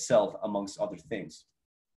data itself, amongst other things.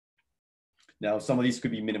 Now, some of these could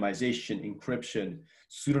be minimization, encryption,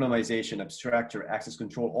 pseudonymization, abstractor, access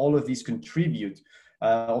control. All of these contribute,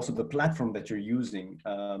 also the platform that you're using,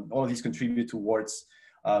 all of these contribute towards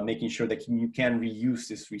making sure that you can reuse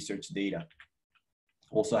this research data.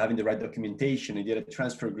 Also having the right documentation, a data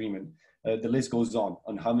transfer agreement. The list goes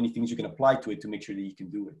on how many things you can apply to it to make sure that you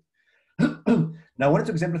can do it. Now, I wanted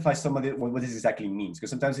to exemplify some of what this exactly means,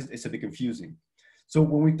 because sometimes it's a bit confusing. So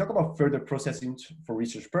when we talk about further processing for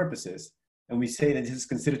research purposes, and we say that this is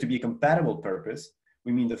considered to be a compatible purpose,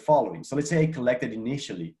 we mean the following. So let's say I collected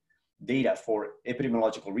initially data for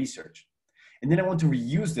epidemiological research, and then I want to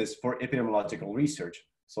reuse this for epidemiological research.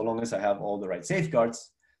 So long as I have all the right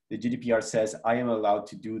safeguards, the GDPR says I am allowed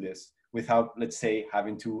to do this without, let's say,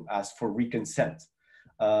 having to ask for reconsent.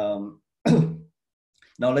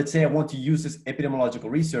 Now, let's say I want to use this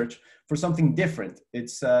epidemiological research for something different.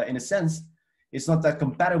 It's, in a sense, it's not that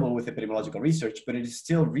compatible with epidemiological research, but it is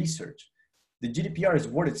still research. The GDPR is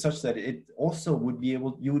worded such that it also you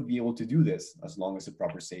would be able to do this as long as the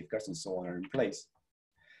proper safeguards and so on are in place.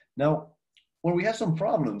 Now, where we have some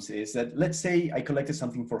problems is that, let's say I collected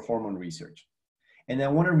something for hormone research, and I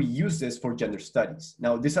want to reuse this for gender studies.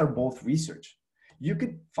 Now, these are both research. You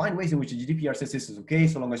could find ways in which the GDPR says this is okay,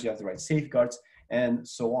 so long as you have the right safeguards and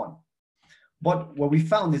so on. But what we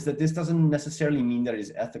found is that this doesn't necessarily mean that it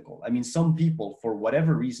is ethical. I mean, some people, for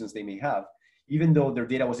whatever reasons they may have, even though their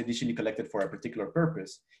data was initially collected for a particular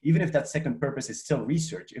purpose, even if that second purpose is still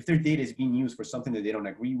research, if their data is being used for something that they don't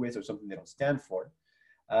agree with or something they don't stand for,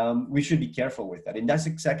 we should be careful with that. And that's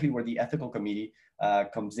exactly where the ethical committee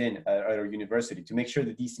comes in at our university, to make sure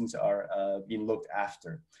that these things are being looked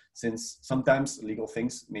after, since sometimes legal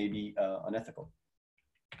things may be unethical.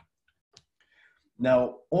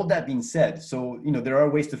 Now, all that being said, so there are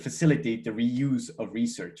ways to facilitate the reuse of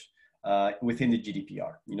research. within the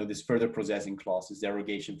GDPR. You know, this further processing clause is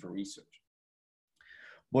derogation for research.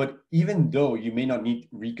 But even though you may not need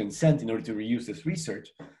re-consent in order to reuse this research,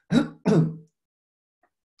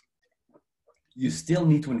 you still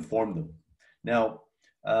need to inform them. Now,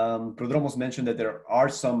 Prodromos mentioned that there are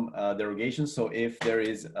some derogations. So if there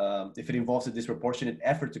is, if it involves a disproportionate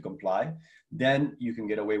effort to comply, then you can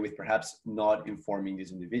get away with perhaps not informing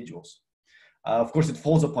these individuals. Of course, it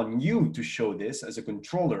falls upon you to show this as a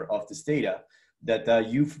controller of this data, that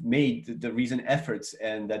you've made the recent efforts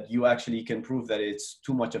and that you actually can prove that it's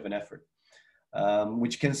too much of an effort,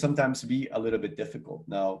 which can sometimes be a little bit difficult.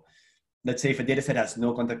 Now, let's say if a data set has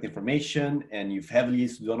no contact information and you've heavily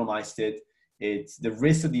pseudonymized it, the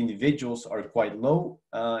risks of the individuals are quite low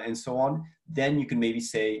and so on, then you can maybe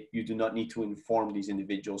say you do not need to inform these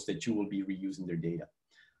individuals that you will be reusing their data.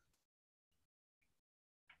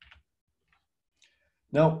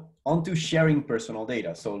 Now, on to sharing personal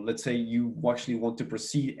data. So let's say you actually want to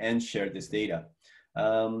proceed and share this data.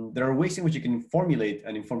 There are ways in which you can formulate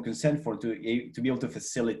an informed consent form to be able to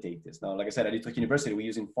facilitate this. Now, like I said, at Utrecht University, we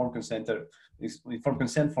use informed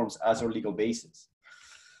consent forms as our legal basis.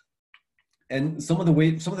 And some of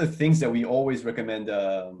the things that we always recommend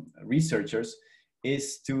researchers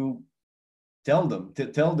is to tell them,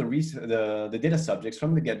 the data subjects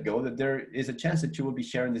from the get-go that there is a chance that you will be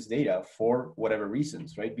sharing this data for whatever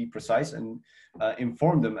reasons, right? Be precise and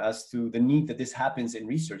inform them as to the need that this happens in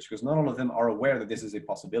research, because not all of them are aware that this is a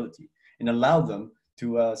possibility, and allow them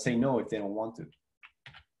to say no if they don't want to.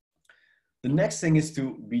 The next thing is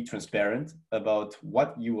to be transparent about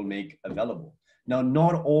what you will make available. Now,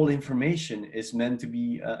 not all information is meant to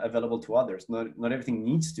be available to others. Not everything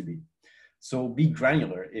needs to be. So be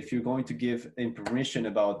granular. If you're going to give information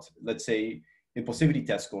about, let's say, impulsivity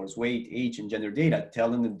test scores, weight, age, and gender data, tell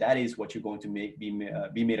them that that is what you're going to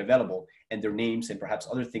be made available, and their names and perhaps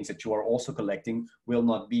other things that you are also collecting will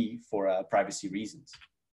not be for privacy reasons.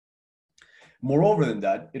 Moreover than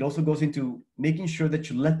that, it also goes into making sure that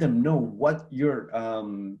you let them know what you're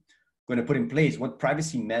going to put in place, what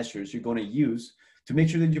privacy measures you're going to use to make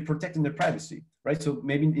sure that you're protecting their privacy, right? So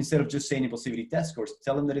maybe instead of just saying impulsivity test scores,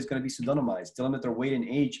 tell them that it's going to be pseudonymized, tell them that their weight and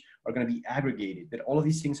age are going to be aggregated, that all of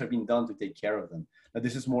these things are being done to take care of them. Now,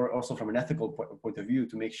 this is more also from an ethical point of view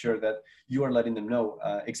to make sure that you are letting them know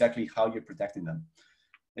exactly how you're protecting them,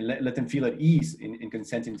 and let them feel at ease in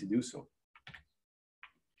consenting to do so.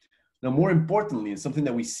 Now, more importantly, and something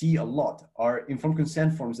that we see a lot, are informed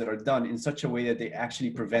consent forms that are done in such a way that they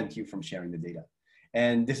actually prevent you from sharing the data.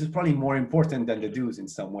 And this is probably more important than the do's in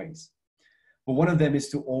some ways. But one of them is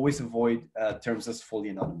to always avoid terms as fully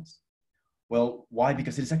anonymous. Well, why?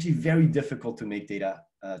 Because it is actually very difficult to make data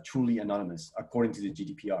truly anonymous according to the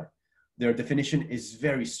GDPR. Their definition is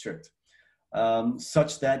very strict,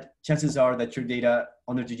 such that chances are that your data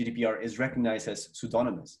under the GDPR is recognized as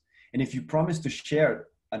pseudonymous. And if you promise to share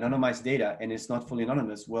anonymized data and it's not fully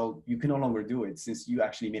anonymous, well, you can no longer do it since you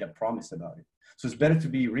actually made a promise about it. So it's better to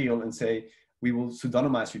be real and say, we will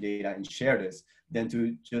pseudonymize your data and share this than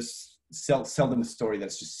to just sell them a story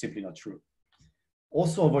that's just simply not true.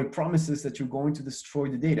 Also avoid promises that you're going to destroy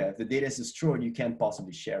the data. If the data is destroyed, you can't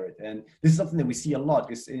possibly share it. And this is something that we see a lot.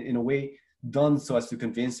 It's in a way done so as to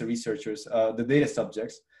convince the researchers, the data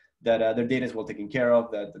subjects, that their data is well taken care of,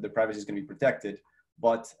 that the privacy is going to be protected.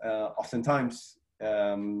 But oftentimes,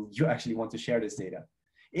 you actually want to share this data.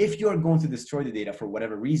 If you're going to destroy the data for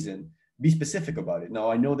whatever reason, be specific about it.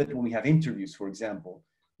 Now, I know that when we have interviews, for example,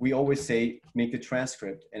 we always say, make the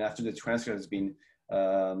transcript. And after the transcript has been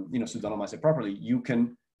pseudonymized properly, you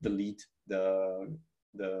can delete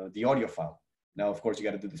the audio file. Now, of course, you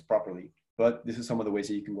got to do this properly, but this is some of the ways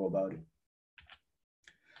that you can go about it.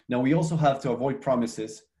 Now, we also have to avoid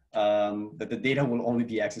promises that the data will only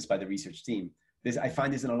be accessed by the research team. I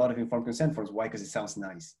find this in a lot of informed consent forms. Why? Because it sounds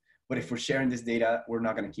nice. But if we're sharing this data, we're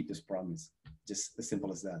not going to keep this promise. Just as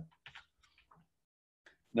simple as that.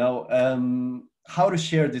 Now, how to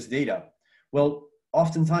share this data? Well,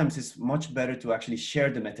 oftentimes it's much better to actually share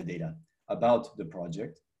the metadata about the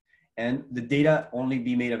project, and the data only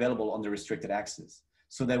be made available under restricted access,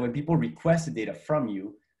 so that when people request the data from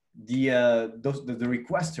you, the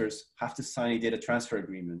requesters have to sign a data transfer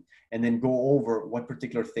agreement and then go over what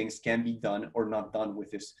particular things can be done or not done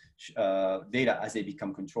with this data as they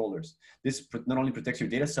become controllers. This not only protects your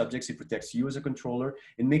data subjects, it protects you as a controller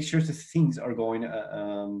and makes sure that things are going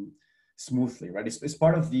smoothly, right? It's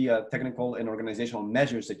part of the technical and organizational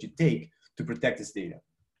measures that you take to protect this data.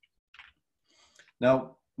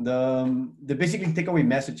 Now, the basically takeaway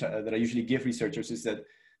message that I usually give researchers is that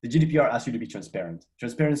the GDPR asks you to be transparent.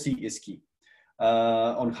 Transparency is key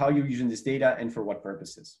on how you're using this data and for what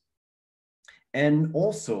purposes. and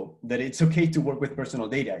also that it's okay to work with personal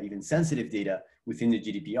data, even sensitive data within the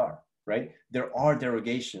GDPR, right? There are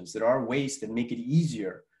derogations, there are ways that make it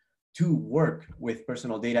easier to work with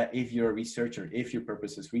personal data if you're a researcher, if your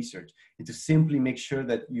purpose is research, and to simply make sure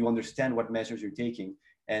that you understand what measures you're taking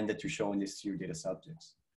and that you're showing this to your data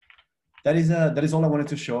subjects. That is all I wanted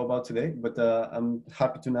to show about today, but I'm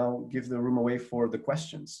happy to now give the room away for the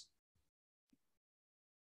questions.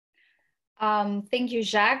 Thank you,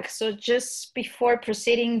 Jacques. So just before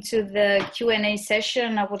proceeding to the Q&A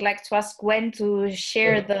session, I would like to ask Gwen to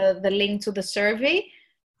share the link to the survey.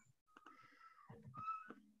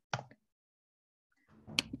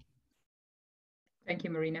 Thank you,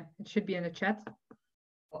 Marina. It should be in the chat.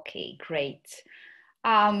 Okay, great.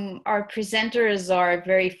 Our presenters are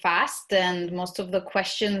very fast and most of the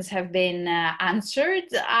questions have been answered,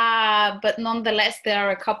 but nonetheless, there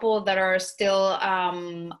are a couple that are still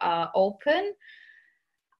open.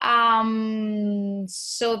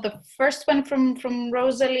 So the first one from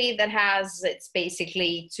Rosalie that has, it's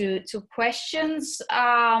basically two questions.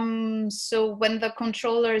 So when the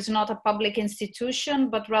controller is not a public institution,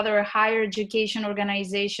 but rather a higher education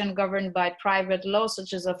organization governed by private law,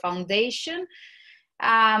 such as a foundation,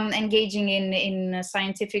 engaging in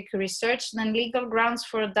scientific research, then legal grounds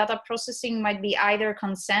for data processing might be either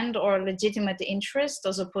consent or legitimate interest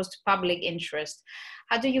as opposed to public interest.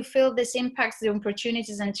 How do you feel this impacts the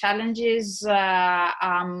opportunities and challenges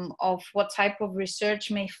of what type of research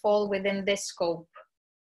may fall within this scope?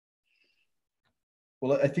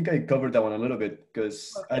 Well, I think I covered that one a little bit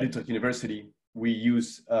because at Utrecht University, we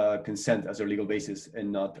use consent as our legal basis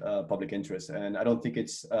and not public interest. And I don't think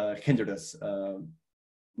it's hindered us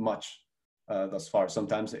much thus far.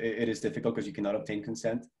 Sometimes it is difficult because you cannot obtain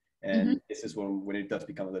consent. And this is when it does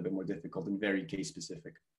become a little bit more difficult and very case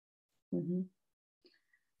specific.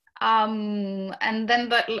 And then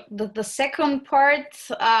the second part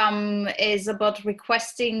is about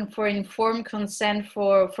requesting for informed consent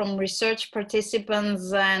from research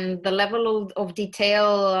participants and the level of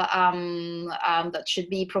detail that should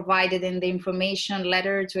be provided in the information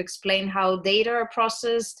letter to explain how data are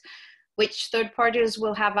processed, which third parties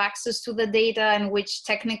will have access to the data, and which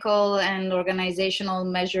technical and organizational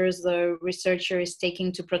measures the researcher is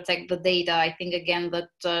taking to protect the data. I think again that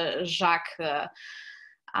Jacques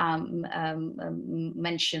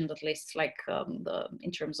mentioned, at least like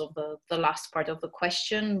in terms of the last part of the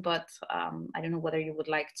question, but I don't know whether you would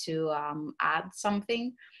like to add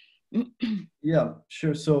something. Yeah,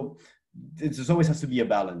 sure. So there always has to be a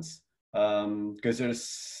balance because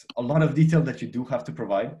there's a lot of detail that you do have to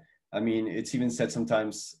provide. I mean, it's even said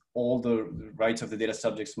sometimes all the rights of the data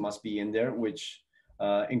subjects must be in there, which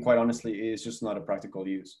and quite honestly is just not a practical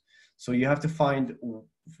use. So you have to find,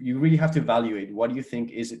 you really have to evaluate what do you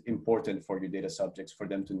think is important for your data subjects for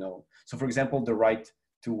them to know. So for example, the right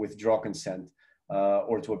to withdraw consent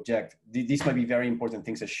or to object, these might be very important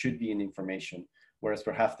things that should be in information. Whereas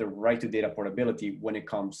perhaps the right to data portability when it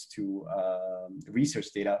comes to research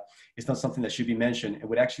data is not something that should be mentioned. It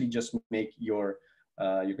would actually just make your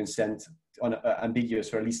consent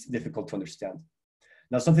ambiguous or at least difficult to understand.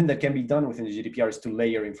 Now, something that can be done within the GDPR is to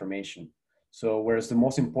layer information. So whereas the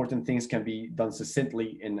most important things can be done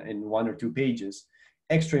succinctly in 1 or 2 pages,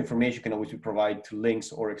 extra information can always be provided to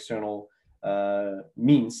links or external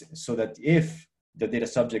means so that if the data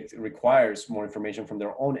subject requires more information from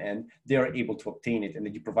their own end, they are able to obtain it, and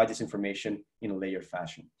that you provide this information in a layered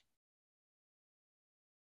fashion.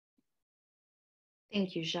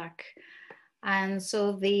 Thank you, Jacques. And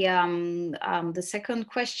so the second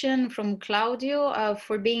question from Claudio,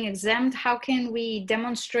 for being exempt, how can we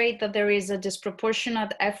demonstrate that there is a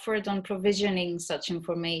disproportionate effort on provisioning such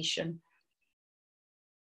information?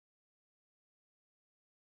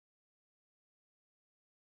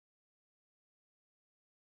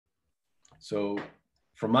 So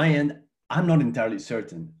from my end, I'm not entirely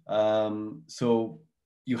certain. So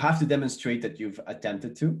you have to demonstrate that you've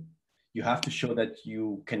attempted to. You have to show that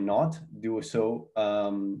you cannot do so.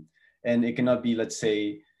 And it cannot be, let's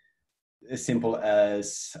say, as simple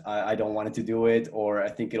as I don't want to do it, or I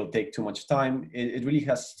think it'll take too much time. It really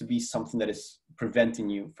has to be something that is preventing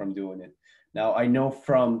you from doing it. Now, I know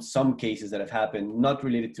from some cases that have happened, not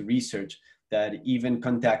related to research, that even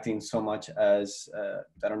contacting so much as,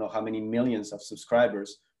 I don't know how many millions of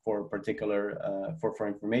subscribers for particular, for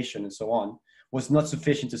information and so on, was not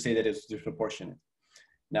sufficient to say that it's disproportionate.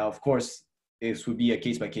 Now, of course, this would be a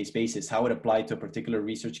case-by-case basis. How it applied to a particular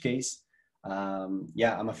research case,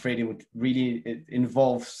 yeah, I'm afraid it would really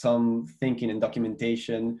involve some thinking and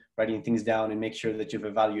documentation, writing things down and make sure that you've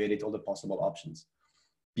evaluated all the possible options.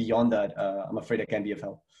 Beyond that, I'm afraid I can't be of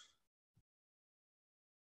help.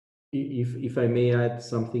 If I may add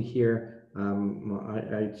something here,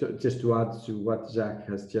 just to add to what Jacques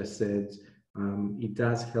has just said, it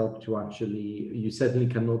does help to actually, you certainly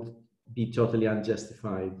cannot be totally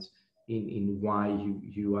unjustified in why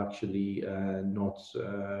you actually not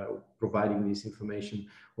providing this information.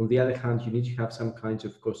 On the other hand, you need to have some kind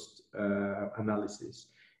of cost analysis.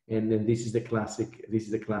 And then this is the classic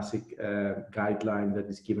guideline that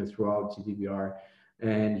is given throughout GDPR.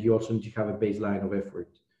 And you also need to have a baseline of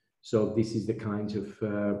effort. So this is the kind of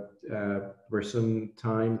person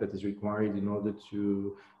time that is required in order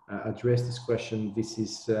to address this question. This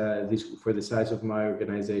is this for the size of my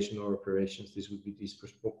organization or operations, this would be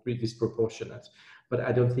disproportionate. But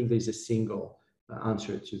I don't think there's a single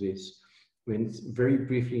answer to this. When very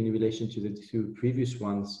briefly in relation to the two previous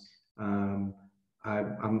ones,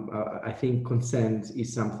 I think consent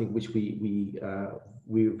is something which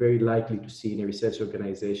we're very likely to see in a research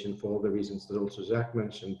organization for all the reasons that also Jacques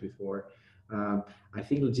mentioned before. I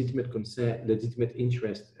think legitimate consent, legitimate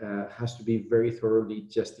interest has to be very thoroughly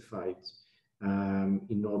justified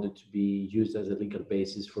in order to be used as a legal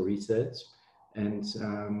basis for research. And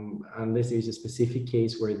unless there is a specific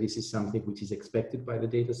case where this is something which is expected by the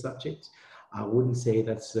data subject, I wouldn't say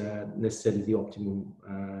that's necessarily the optimum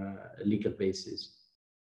legal basis.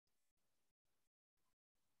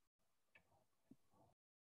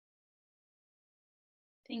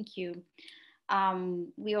 Thank you.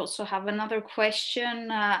 We also have another question.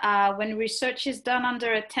 When research is done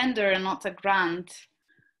under a tender and not a grant,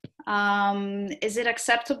 is it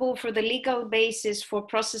acceptable for the legal basis for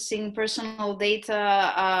processing personal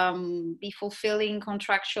data be fulfilling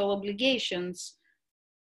contractual obligations?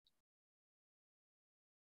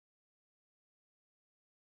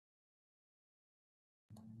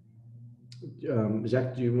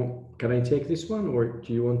 Jacques, can I take this one, or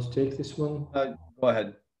do you want to take this one? Go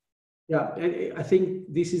ahead. Yeah, I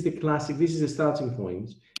think this is the classic, this is a starting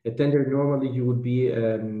point. A tender, normally you would be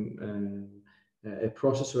a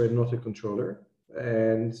processor and not a controller.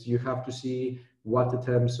 And you have to see what the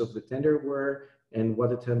terms of the tender were and what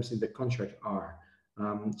the terms in the contract are.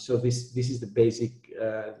 So this is the basic,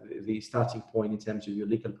 the starting point in terms of your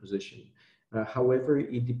legal position. However,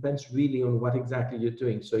 it depends really on what exactly you're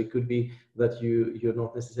doing. So it could be that you're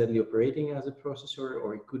not necessarily operating as a processor,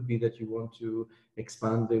 or it could be that you want to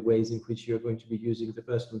expand the ways in which you're going to be using the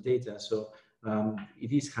personal data. So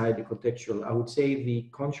it is highly contextual. I would say the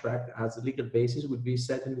contract as a legal basis would be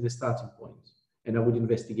certainly the starting point, and I would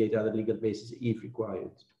investigate other legal bases if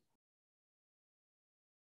required.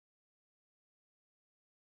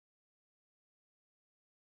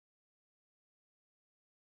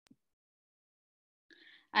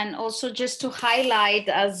 And also just to highlight,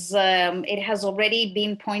 as it has already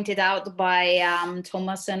been pointed out by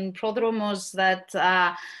Thomas and Prodromos, that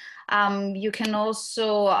you can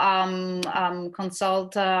also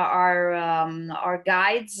consult our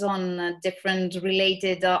guides on different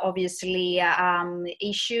related, obviously,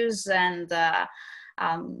 issues, and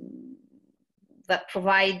that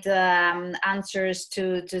provide answers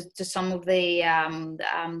to some of the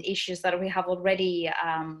issues that we have already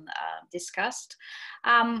discussed.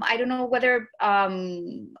 I don't know whether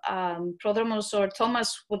Prodromos or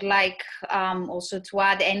Thomas would like also to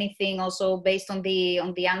add anything, also based on the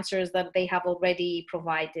answers that they have already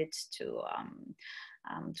provided to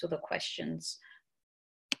the questions.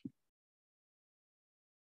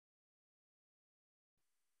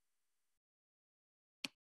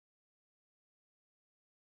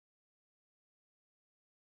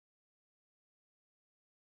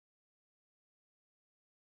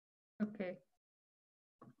 Okay.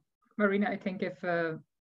 Marina, I think if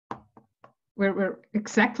we're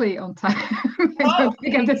exactly on time. I don't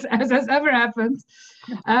think if this has ever happened.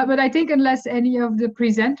 But I think unless any of the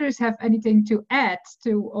presenters have anything to add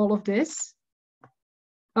to all of this.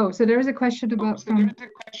 Oh, so there is a question about from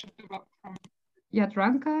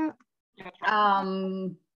Jadranka.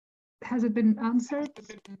 Has it been answered?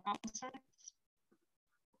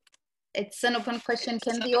 It's an open question.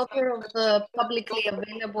 Can the author of the publicly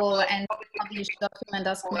available and published document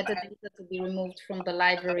ask metadata to be removed from the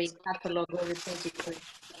library catalog or repository?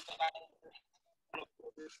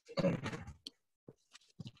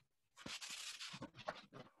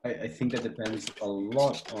 I think that depends a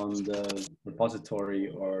lot on the repository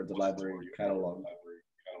or the library catalog.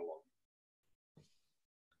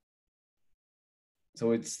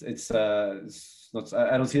 So it's not,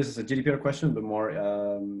 I don't see this as a GDPR question, but more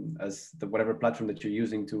as whatever platform that you're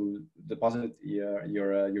using to deposit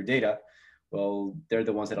your data. Well, they're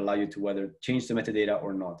the ones that allow you to whether change the metadata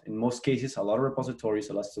or not. In most cases, a lot of repositories,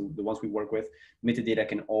 the ones we work with, metadata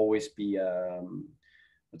can always be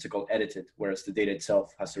what's it called, edited, whereas the data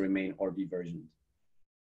itself has to remain or be versioned.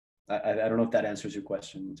 I don't know if that answers your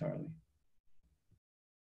question entirely.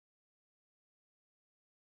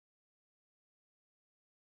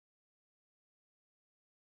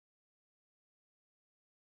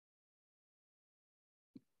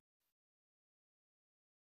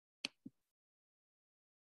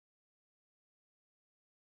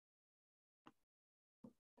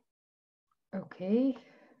 Okay.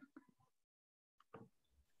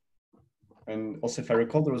 And also, if I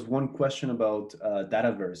recall, there was one question about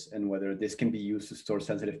Dataverse and whether this can be used to store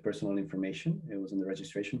sensitive personal information. It was in the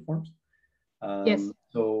registration forms. Yes.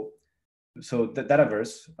 So the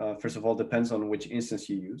Dataverse, first of all, depends on which instance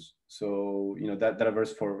you use. So, you know, that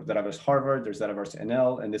Dataverse for Dataverse Harvard, there's Dataverse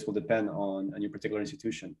NL, and this will depend on your particular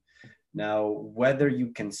institution. Now, whether you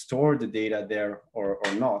can store the data there or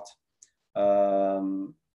not,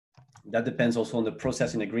 that depends also on the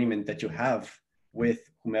processing agreement that you have with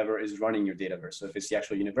whomever is running your Dataverse. So if it's the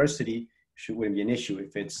actual university, wouldn't be an issue.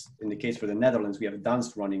 If it's in the case for the Netherlands, we have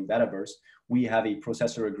Dansk running Dataverse, we have a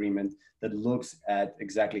processor agreement that looks at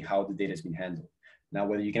exactly how the data has been handled. Now,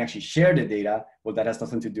 whether you can actually share the data, well, that has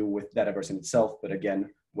nothing to do with Dataverse in itself, but again,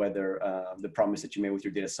 whether the promise that you made with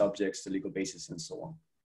your data subjects, the legal basis, and so on.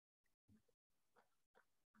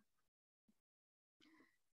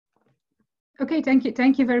 Okay, thank you.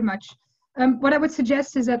 Thank you very much. What I would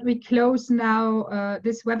suggest is that we close now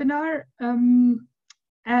this webinar.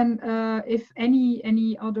 And if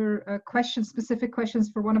any other questions, specific questions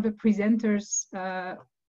for one of the presenters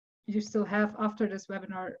you still have after this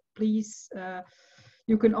webinar, please,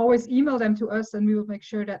 you can always email them to us and we will make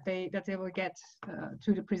sure that they will get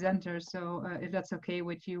to the presenters. So if that's okay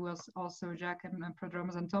with you also, Jacques and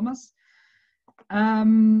Prodromos and Thomas.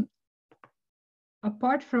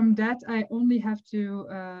 Apart from that, I only have to,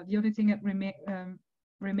 the only thing that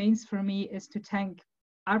remains for me is to thank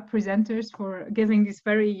our presenters for giving this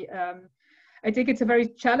very, I think it's a very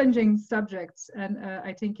challenging subject, and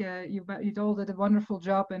I think you all did a wonderful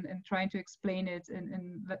job in trying to explain it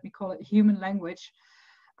in, let me call it, human language.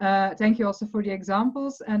 Thank you also for the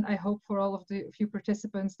examples, and I hope for all of the few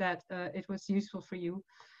participants that it was useful for you.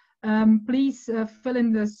 Please fill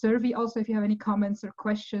in the survey also if you have any comments or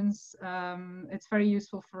questions. It's very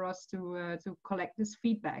useful for us to collect this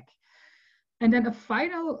feedback. And then a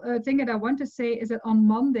final thing that I want to say is that on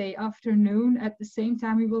Monday afternoon at the same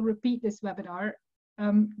time we will repeat this webinar.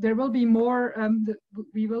 There will be more,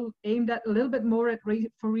 we will aim that a little bit more at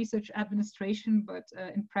for research administration, but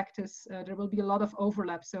in practice there will be a lot of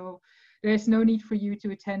overlap. So there's no need for you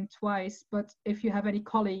to attend twice, but if you have any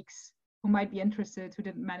colleagues who might be interested, who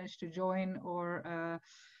didn't manage to join or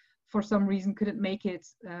for some reason couldn't make it,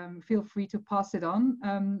 feel free to pass it on.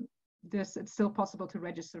 It's still possible to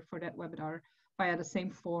register for that webinar via the same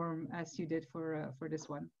form as you did for this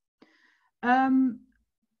one.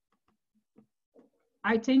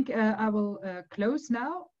 I think I will close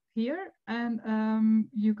now here, and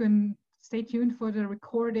you can stay tuned for the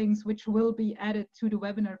recordings which will be added to the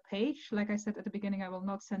webinar page. Like I said at the beginning, I will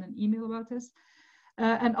not send an email about this.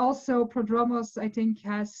 And also Prodromos, I think,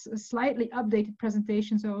 has a slightly updated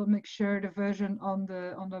presentation, so I will make sure the version on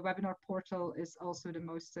the webinar portal is also the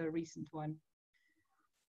most recent one.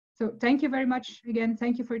 So thank you very much again.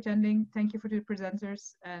 Thank you for attending. Thank you for the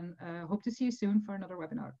presenters, and hope to see you soon for another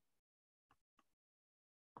webinar.